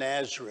called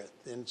Nazareth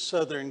in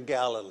southern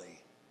Galilee,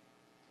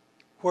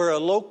 where a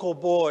local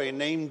boy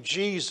named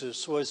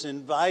Jesus was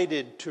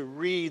invited to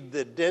read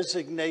the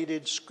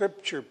designated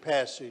scripture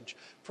passage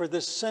for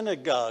the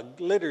synagogue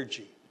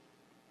liturgy.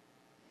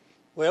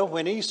 Well,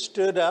 when he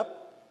stood up,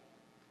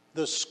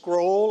 the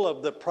scroll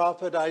of the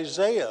prophet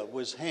Isaiah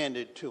was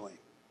handed to him.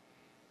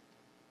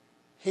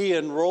 He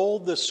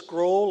unrolled the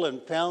scroll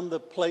and found the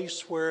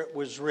place where it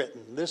was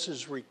written. This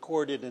is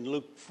recorded in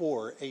Luke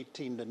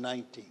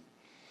 4:18-19.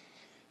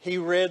 He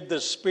read, "The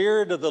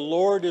Spirit of the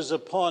Lord is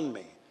upon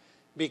me,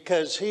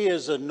 because he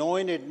has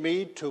anointed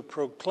me to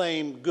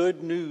proclaim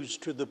good news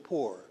to the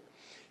poor.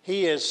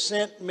 He has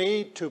sent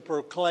me to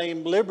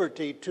proclaim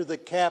liberty to the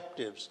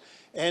captives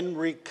and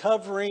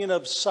recovering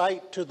of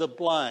sight to the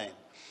blind,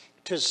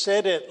 to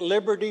set at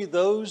liberty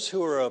those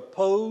who are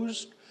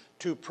opposed,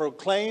 to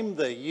proclaim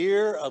the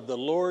year of the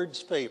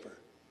Lord's favor.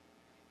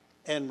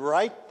 And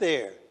right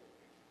there,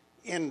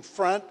 in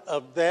front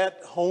of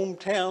that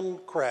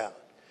hometown crowd,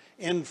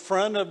 in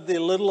front of the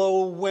little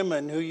old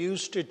women who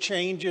used to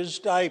change his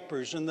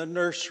diapers in the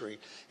nursery,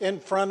 in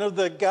front of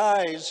the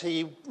guys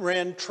he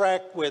ran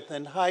track with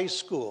in high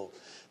school,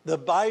 the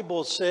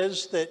Bible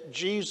says that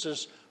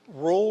Jesus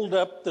rolled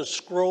up the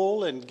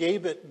scroll and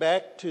gave it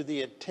back to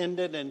the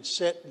attendant and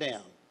sat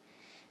down.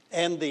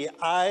 And the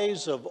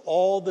eyes of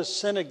all the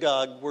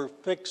synagogue were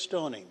fixed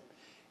on him.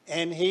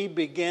 And he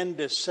began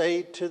to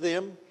say to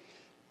them,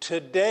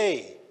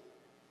 "Today,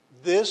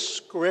 this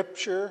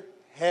scripture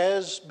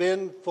has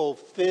been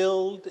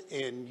fulfilled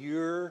in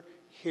your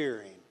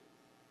hearing."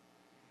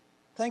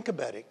 Think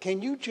about it.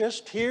 Can you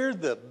just hear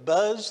the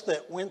buzz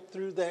that went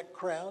through that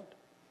crowd?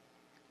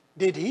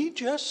 Did he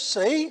just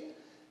say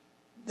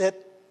that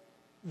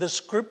the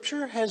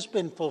scripture has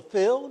been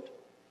fulfilled?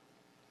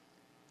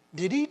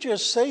 Did he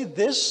just say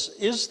this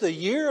is the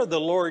year of the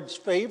Lord's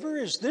favor?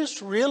 Is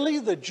this really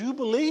the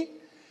Jubilee?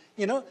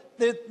 You know,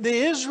 the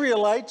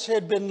Israelites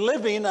had been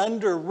living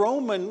under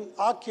Roman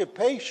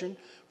occupation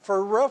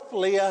for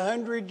roughly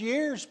 100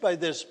 years by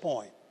this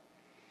point.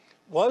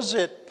 Was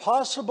it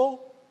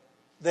possible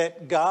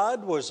that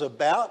God was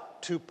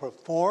about to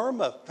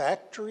perform a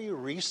factory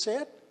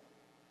reset?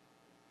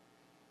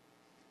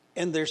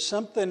 And there's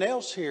something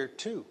else here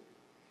too.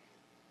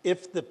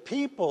 If the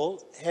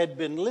people had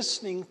been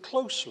listening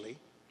closely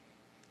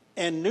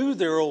and knew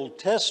their Old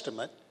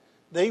Testament,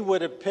 they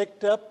would have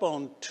picked up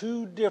on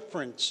two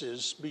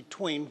differences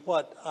between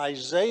what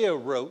Isaiah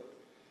wrote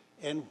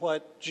and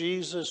what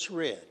Jesus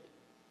read.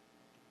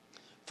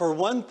 For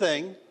one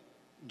thing,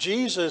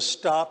 Jesus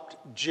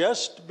stopped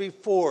just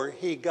before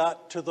he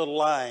got to the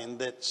line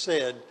that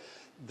said,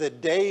 "the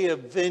day of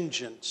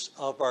vengeance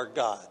of our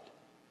God."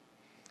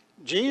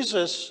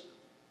 Jesus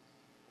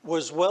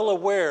was well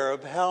aware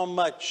of how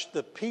much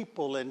the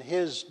people in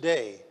his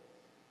day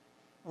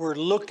were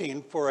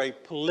looking for a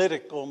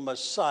political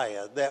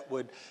Messiah that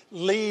would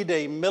lead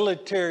a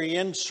military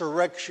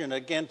insurrection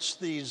against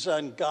these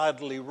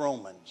ungodly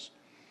Romans.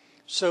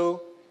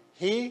 So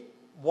he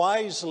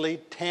wisely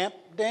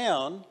tamped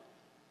down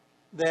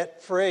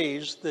that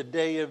phrase, "the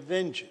day of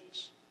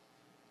vengeance."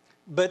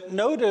 But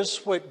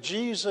notice what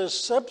Jesus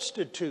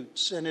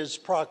substitutes in his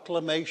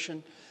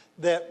proclamation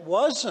that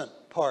wasn't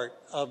part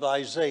of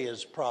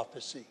Isaiah's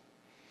prophecy.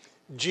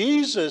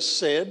 Jesus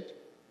said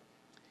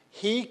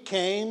he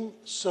came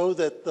so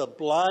that the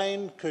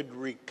blind could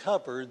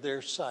recover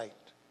their sight.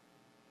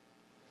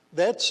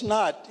 That's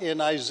not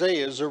in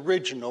Isaiah's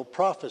original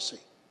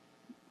prophecy.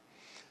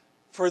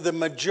 For the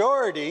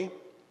majority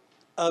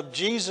of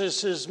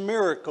Jesus's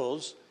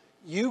miracles,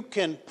 you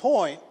can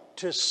point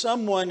to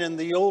someone in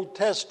the Old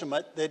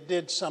Testament that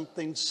did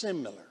something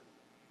similar.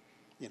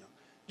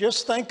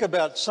 Just think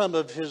about some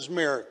of his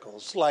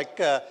miracles, like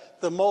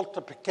the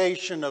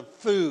multiplication of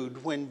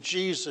food when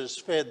Jesus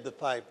fed the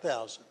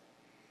 5,000.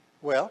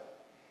 Well,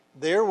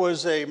 there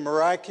was a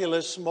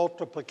miraculous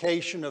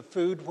multiplication of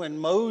food when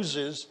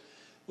Moses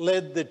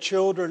led the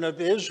children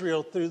of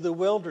Israel through the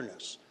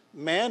wilderness.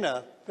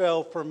 Manna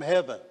fell from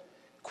heaven.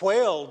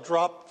 Quail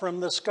dropped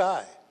from the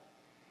sky.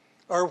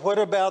 Or what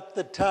about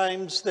the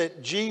times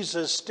that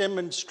Jesus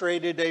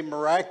demonstrated a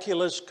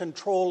miraculous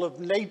control of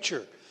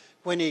nature,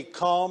 when he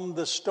calmed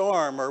the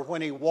storm or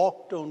when he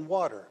walked on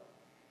water?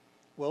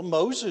 Well,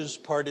 Moses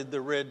parted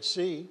the Red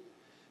Sea.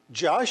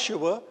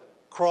 Joshua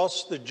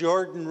crossed the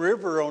Jordan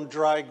River on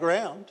dry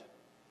ground.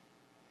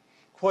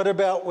 What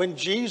about when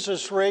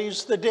Jesus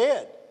raised the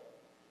dead?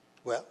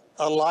 Well,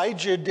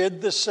 Elijah did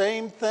the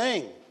same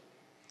thing.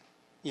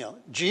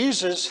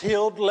 Jesus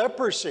healed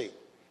leprosy.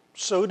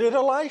 So did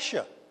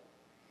Elisha.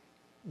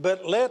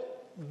 But let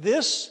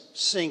this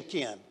sink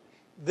in.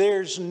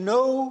 There's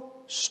no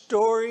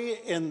story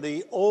in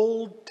the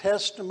Old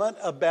Testament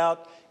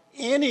about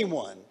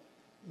anyone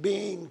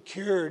being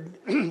cured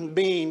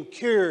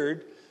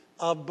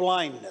of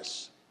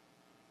blindness.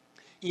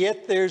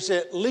 Yet there's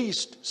at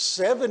least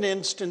 7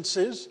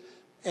 instances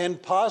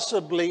and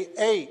possibly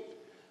 8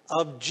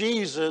 of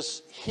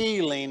Jesus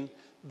healing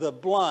the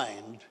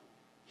blind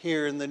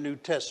here in the New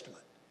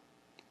Testament.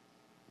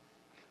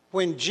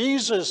 When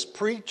Jesus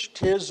preached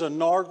his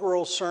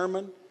inaugural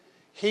sermon,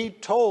 he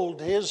told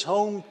his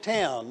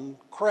hometown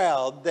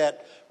crowd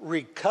that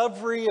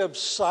recovery of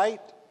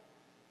sight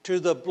to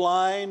the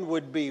blind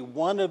would be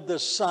one of the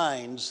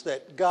signs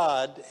that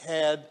God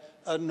had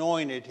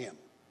anointed him.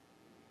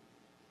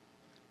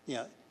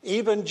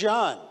 Even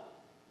John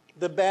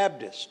the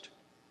Baptist,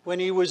 when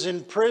he was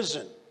in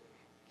prison,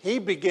 he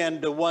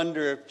began to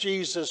wonder if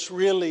Jesus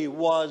really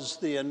was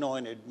the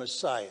anointed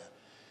Messiah.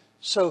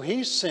 So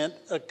he sent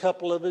a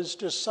couple of his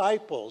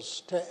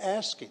disciples to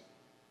ask him.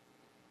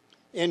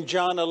 In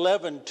John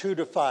 11,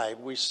 2-5,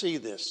 we see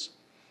this.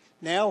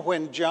 Now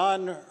when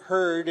John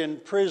heard in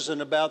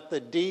prison about the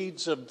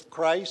deeds of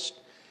Christ,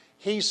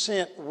 he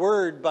sent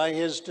word by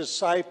his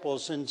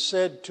disciples and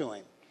said to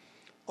him,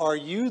 Are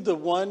you the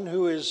one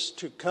who is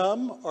to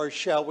come, or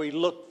shall we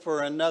look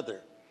for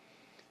another?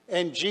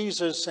 And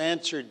Jesus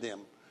answered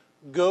them,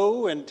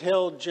 Go and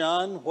tell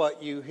John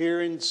what you hear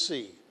and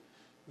see.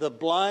 The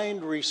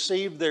blind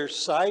receive their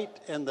sight,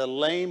 and the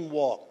lame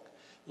walk.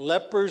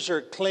 Lepers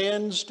are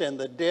cleansed, and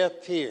the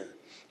deaf hear.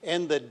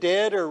 And the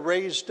dead are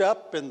raised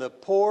up, and the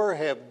poor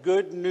have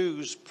good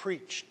news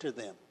preached to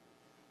them.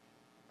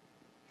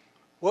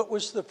 What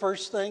was the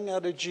first thing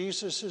out of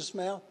Jesus'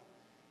 mouth?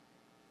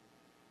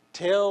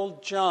 Tell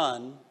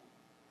John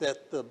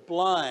that the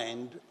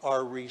blind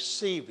are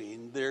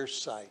receiving their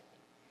sight.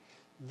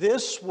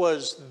 This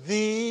was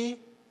the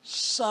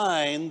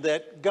sign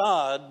that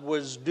God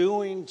was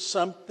doing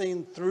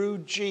something through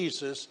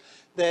Jesus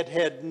that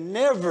had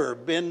never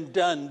been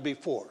done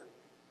before.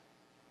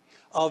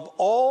 Of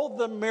all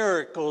the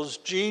miracles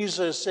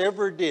Jesus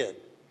ever did,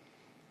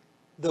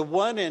 the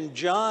one in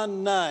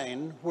John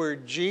 9 where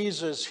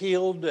Jesus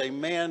healed a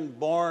man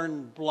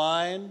born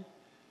blind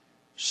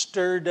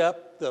stirred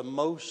up the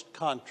most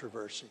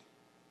controversy.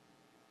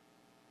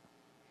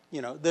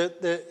 You know,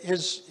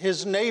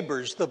 his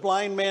neighbors, the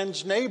blind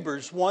man's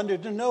neighbors,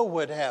 wanted to know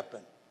what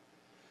happened.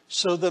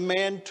 So the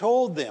man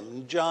told them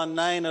in John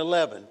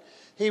 9:11.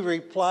 He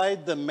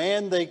replied, The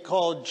man they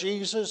called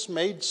Jesus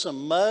made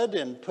some mud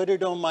and put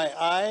it on my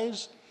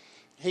eyes.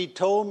 He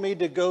told me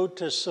to go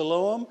to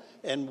Siloam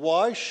and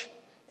wash,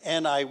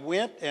 and I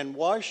went and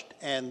washed,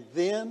 and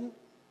then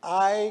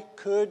I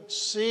could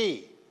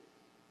see.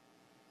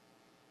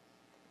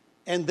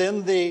 And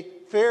then the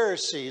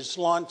Pharisees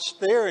launched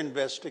their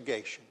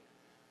investigation.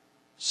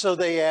 So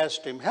they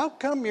asked him, How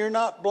come you're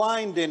not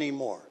blind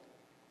anymore?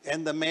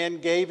 And the man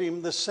gave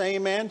him the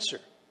same answer.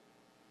 It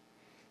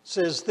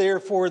says,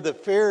 Therefore the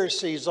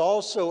Pharisees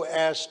also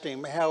asked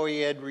him how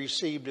he had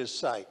received his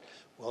sight.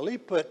 Well, he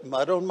put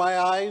mud on my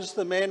eyes,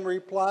 the man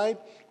replied,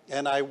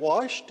 and I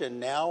washed, and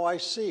now I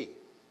see.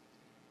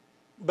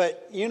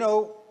 But you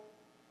know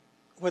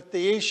what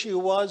the issue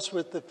was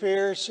with the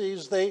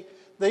Pharisees?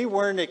 They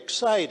weren't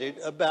excited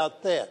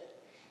about that.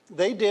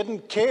 They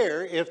didn't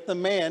care if the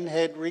man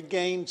had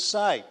regained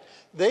sight.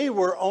 They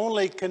were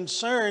only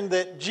concerned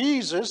that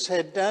Jesus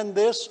had done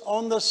this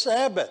on the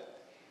Sabbath.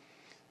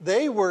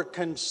 They were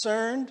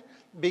concerned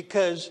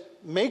because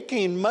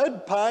making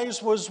mud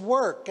pies was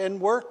work, and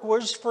work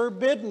was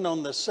forbidden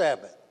on the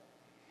Sabbath.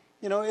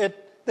 You know,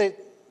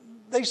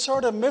 they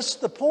sort of missed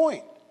the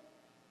point.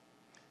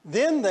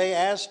 Then they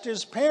asked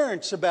his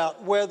parents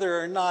about whether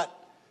or not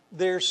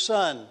their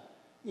son,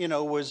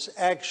 was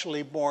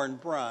actually born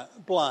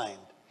blind.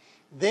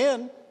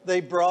 Then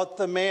they brought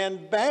the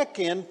man back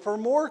in for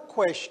more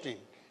questioning.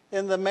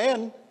 And the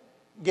man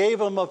gave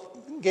him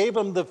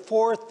the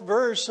fourth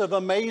verse of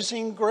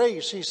Amazing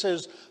Grace. He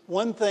says,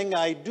 One thing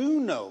I do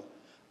know,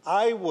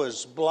 I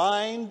was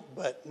blind,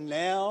 but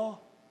now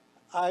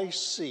I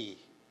see.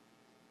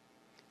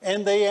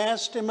 And they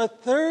asked him a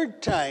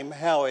third time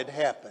how it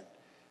happened.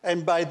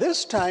 And by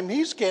this time,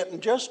 he's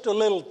getting just a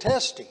little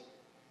testy.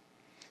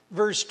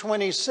 Verse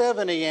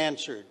 27, he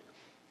answered,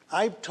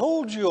 I've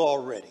told you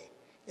already,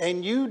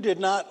 and you did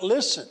not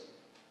listen.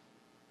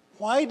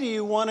 Why do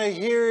you want to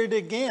hear it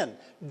again?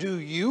 Do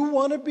you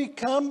want to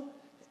become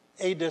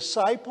a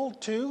disciple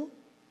too?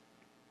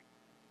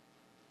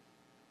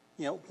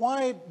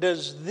 Why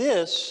does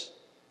this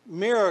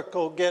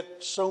miracle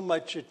get so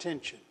much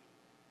attention?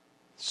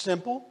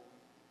 Simple.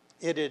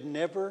 It had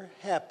never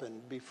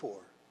happened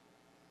before.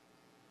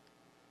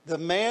 The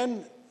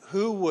man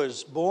who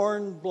was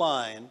born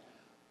blind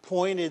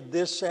pointed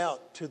this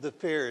out to the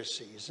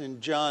Pharisees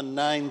in John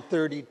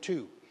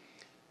 9:32.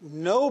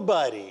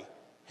 Nobody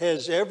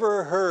has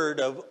ever heard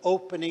of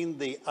opening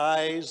the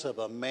eyes of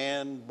a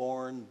man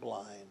born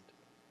blind.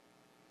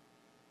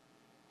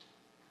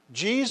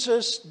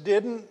 Jesus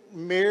didn't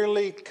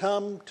merely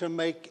come to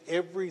make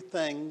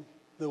everything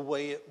the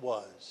way it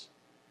was.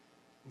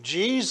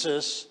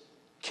 Jesus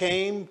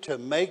came to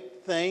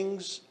make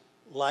things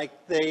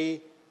like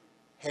they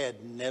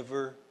had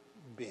never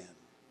been.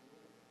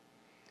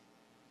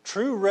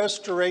 True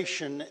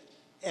restoration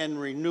and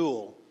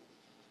renewal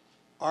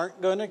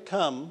aren't going to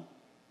come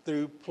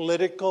through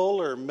political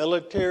or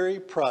military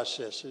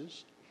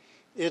processes.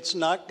 It's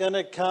not going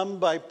to come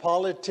by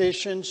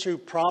politicians who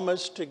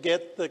promise to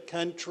get the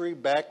country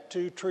back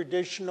to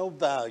traditional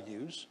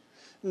values.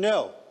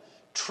 No,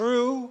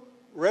 true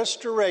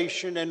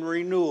restoration and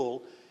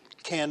renewal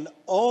can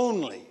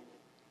only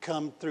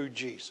come through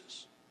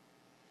Jesus.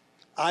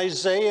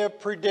 Isaiah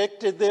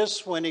predicted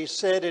this when he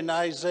said in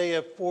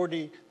Isaiah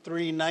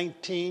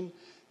 43:19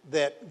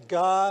 that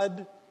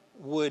God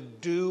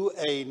would do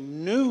a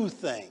new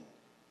thing.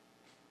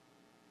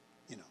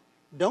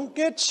 Don't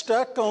get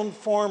stuck on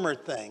former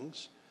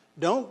things.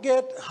 Don't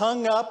get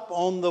hung up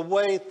on the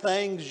way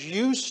things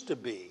used to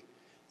be.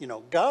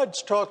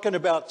 God's talking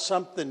about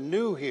something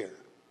new here.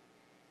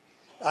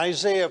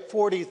 Isaiah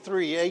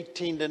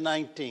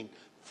 43:18-19.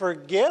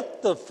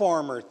 Forget the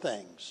former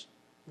things.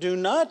 Do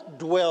not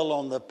dwell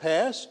on the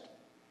past.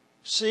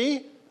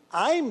 See,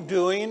 I'm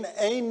doing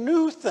a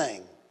new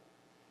thing.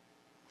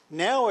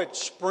 Now it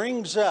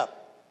springs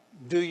up.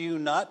 Do you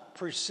not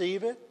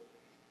perceive it?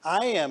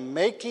 I am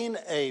making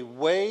a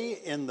way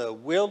in the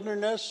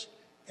wilderness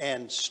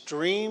and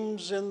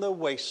streams in the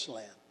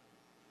wasteland.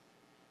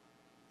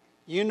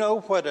 You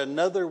know what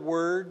another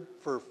word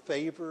for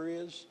favor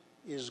is?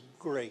 Is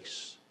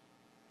grace.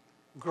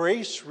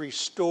 Grace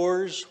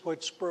restores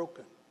what's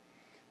broken.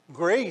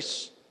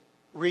 Grace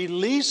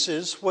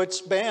releases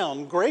what's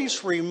bound.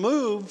 Grace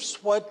removes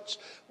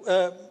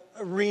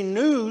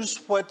renews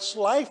what's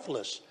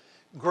lifeless.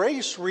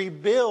 Grace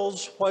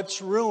rebuilds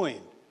what's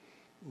ruined.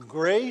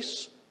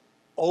 Grace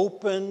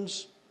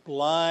opens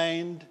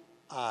blind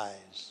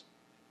eyes.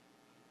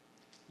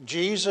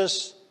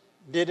 Jesus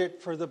did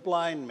it for the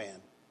blind man.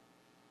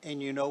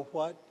 And you know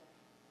what?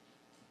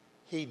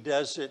 He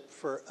does it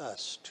for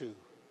us too.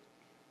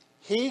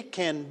 He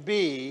can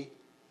be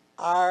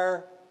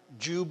our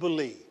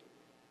Jubilee.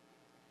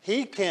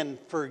 He can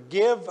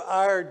forgive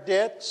our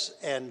debts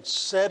and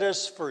set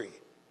us free.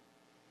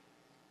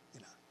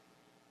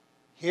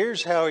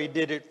 Here's how he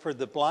did it for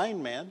the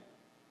blind man.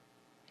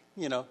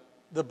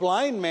 The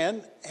blind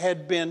man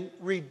had been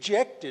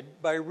rejected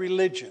by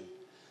religion.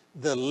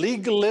 The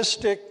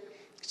legalistic,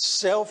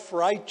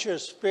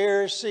 self-righteous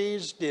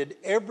Pharisees did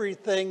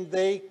everything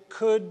they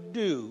could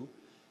do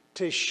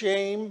to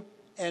shame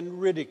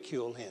and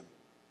ridicule him.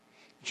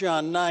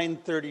 John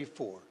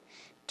 9:34.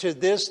 To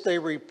this they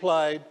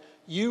replied,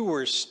 "You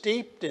were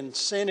steeped in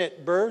sin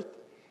at birth.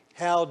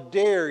 How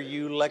dare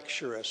you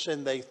lecture us?"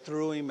 And they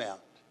threw him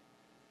out.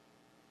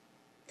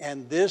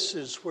 And this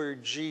is where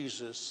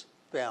Jesus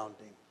found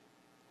him.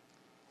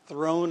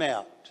 Thrown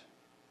out,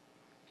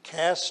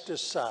 cast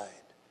aside,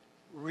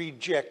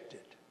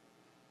 rejected.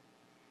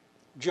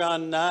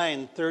 John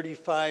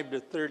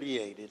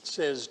 9:35-38. It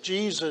says,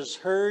 Jesus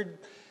heard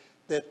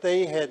that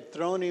they had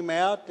thrown him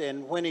out,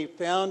 and when he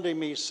found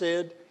him, he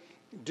said,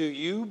 "Do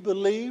you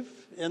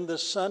believe in the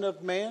Son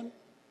of Man?"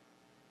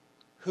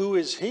 "Who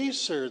is he,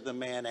 sir?" the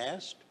man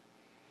asked.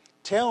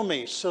 "Tell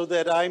me so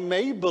that I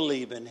may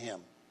believe in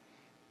him."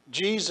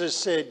 Jesus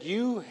said,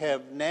 "You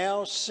have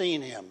now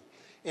seen him.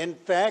 In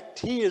fact,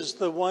 he is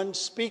the one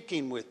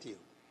speaking with you."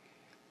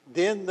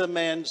 Then the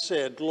man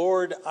said,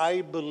 "Lord,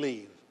 I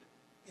believe."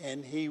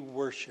 And he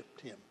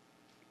worshiped him.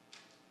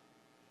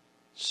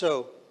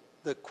 So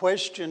the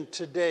question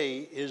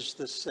today is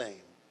the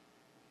same.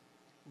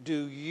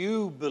 Do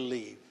you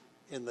believe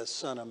in the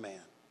Son of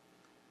Man?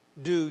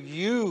 Do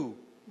you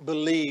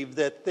believe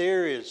that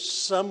there is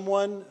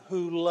someone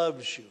who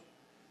loves you,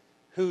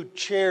 who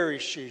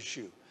cherishes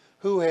you,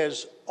 who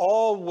has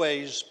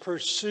always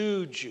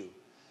pursued you,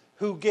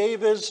 who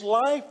gave his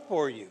life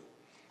for you,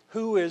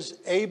 who is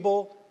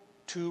able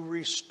to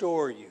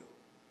restore you?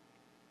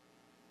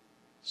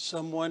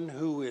 Someone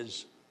who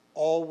is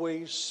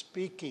always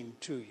speaking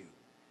to you,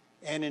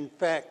 and in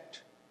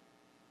fact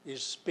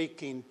is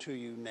speaking to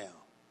you now.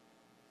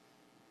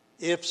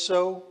 If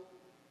so,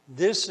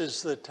 this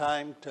is the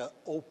time to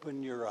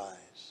open your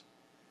eyes.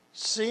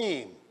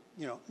 Seeing,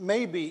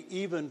 maybe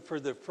even for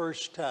the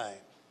first time.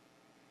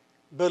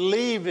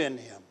 Believe in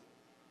him,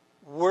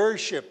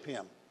 worship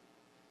him,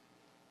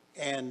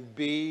 and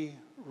be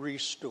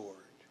restored.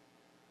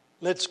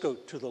 Let's go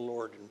to the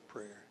Lord in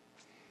prayer.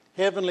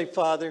 Heavenly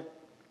Father,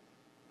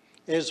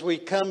 as we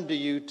come to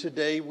you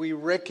today, we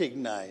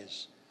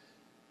recognize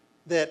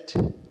that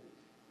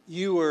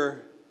you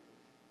are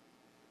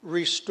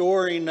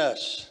restoring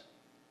us.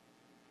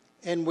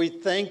 And we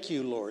thank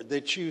you, Lord,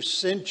 that you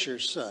sent your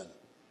Son,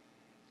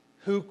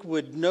 who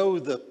would know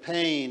the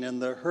pain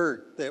and the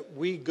hurt that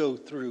we go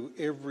through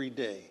every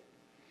day.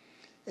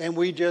 And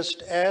we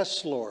just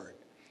ask, Lord,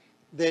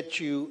 that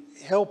you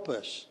help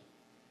us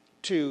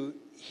to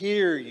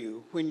hear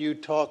you when you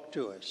talk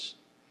to us,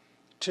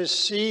 to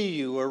see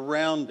you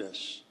around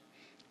us,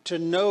 to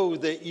know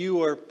that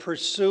you are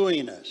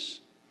pursuing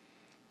us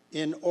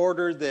in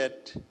order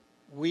that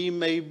we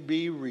may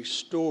be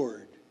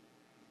restored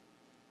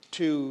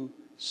to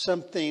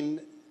something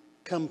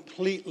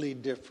completely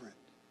different,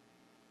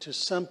 to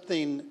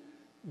something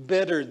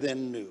better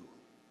than new.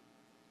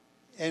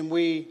 And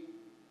we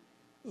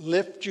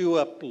lift you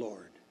up,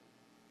 Lord,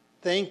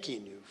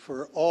 thanking you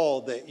for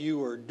all that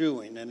you are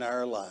doing in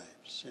our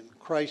lives. In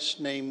Christ's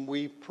name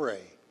we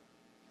pray.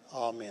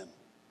 Amen.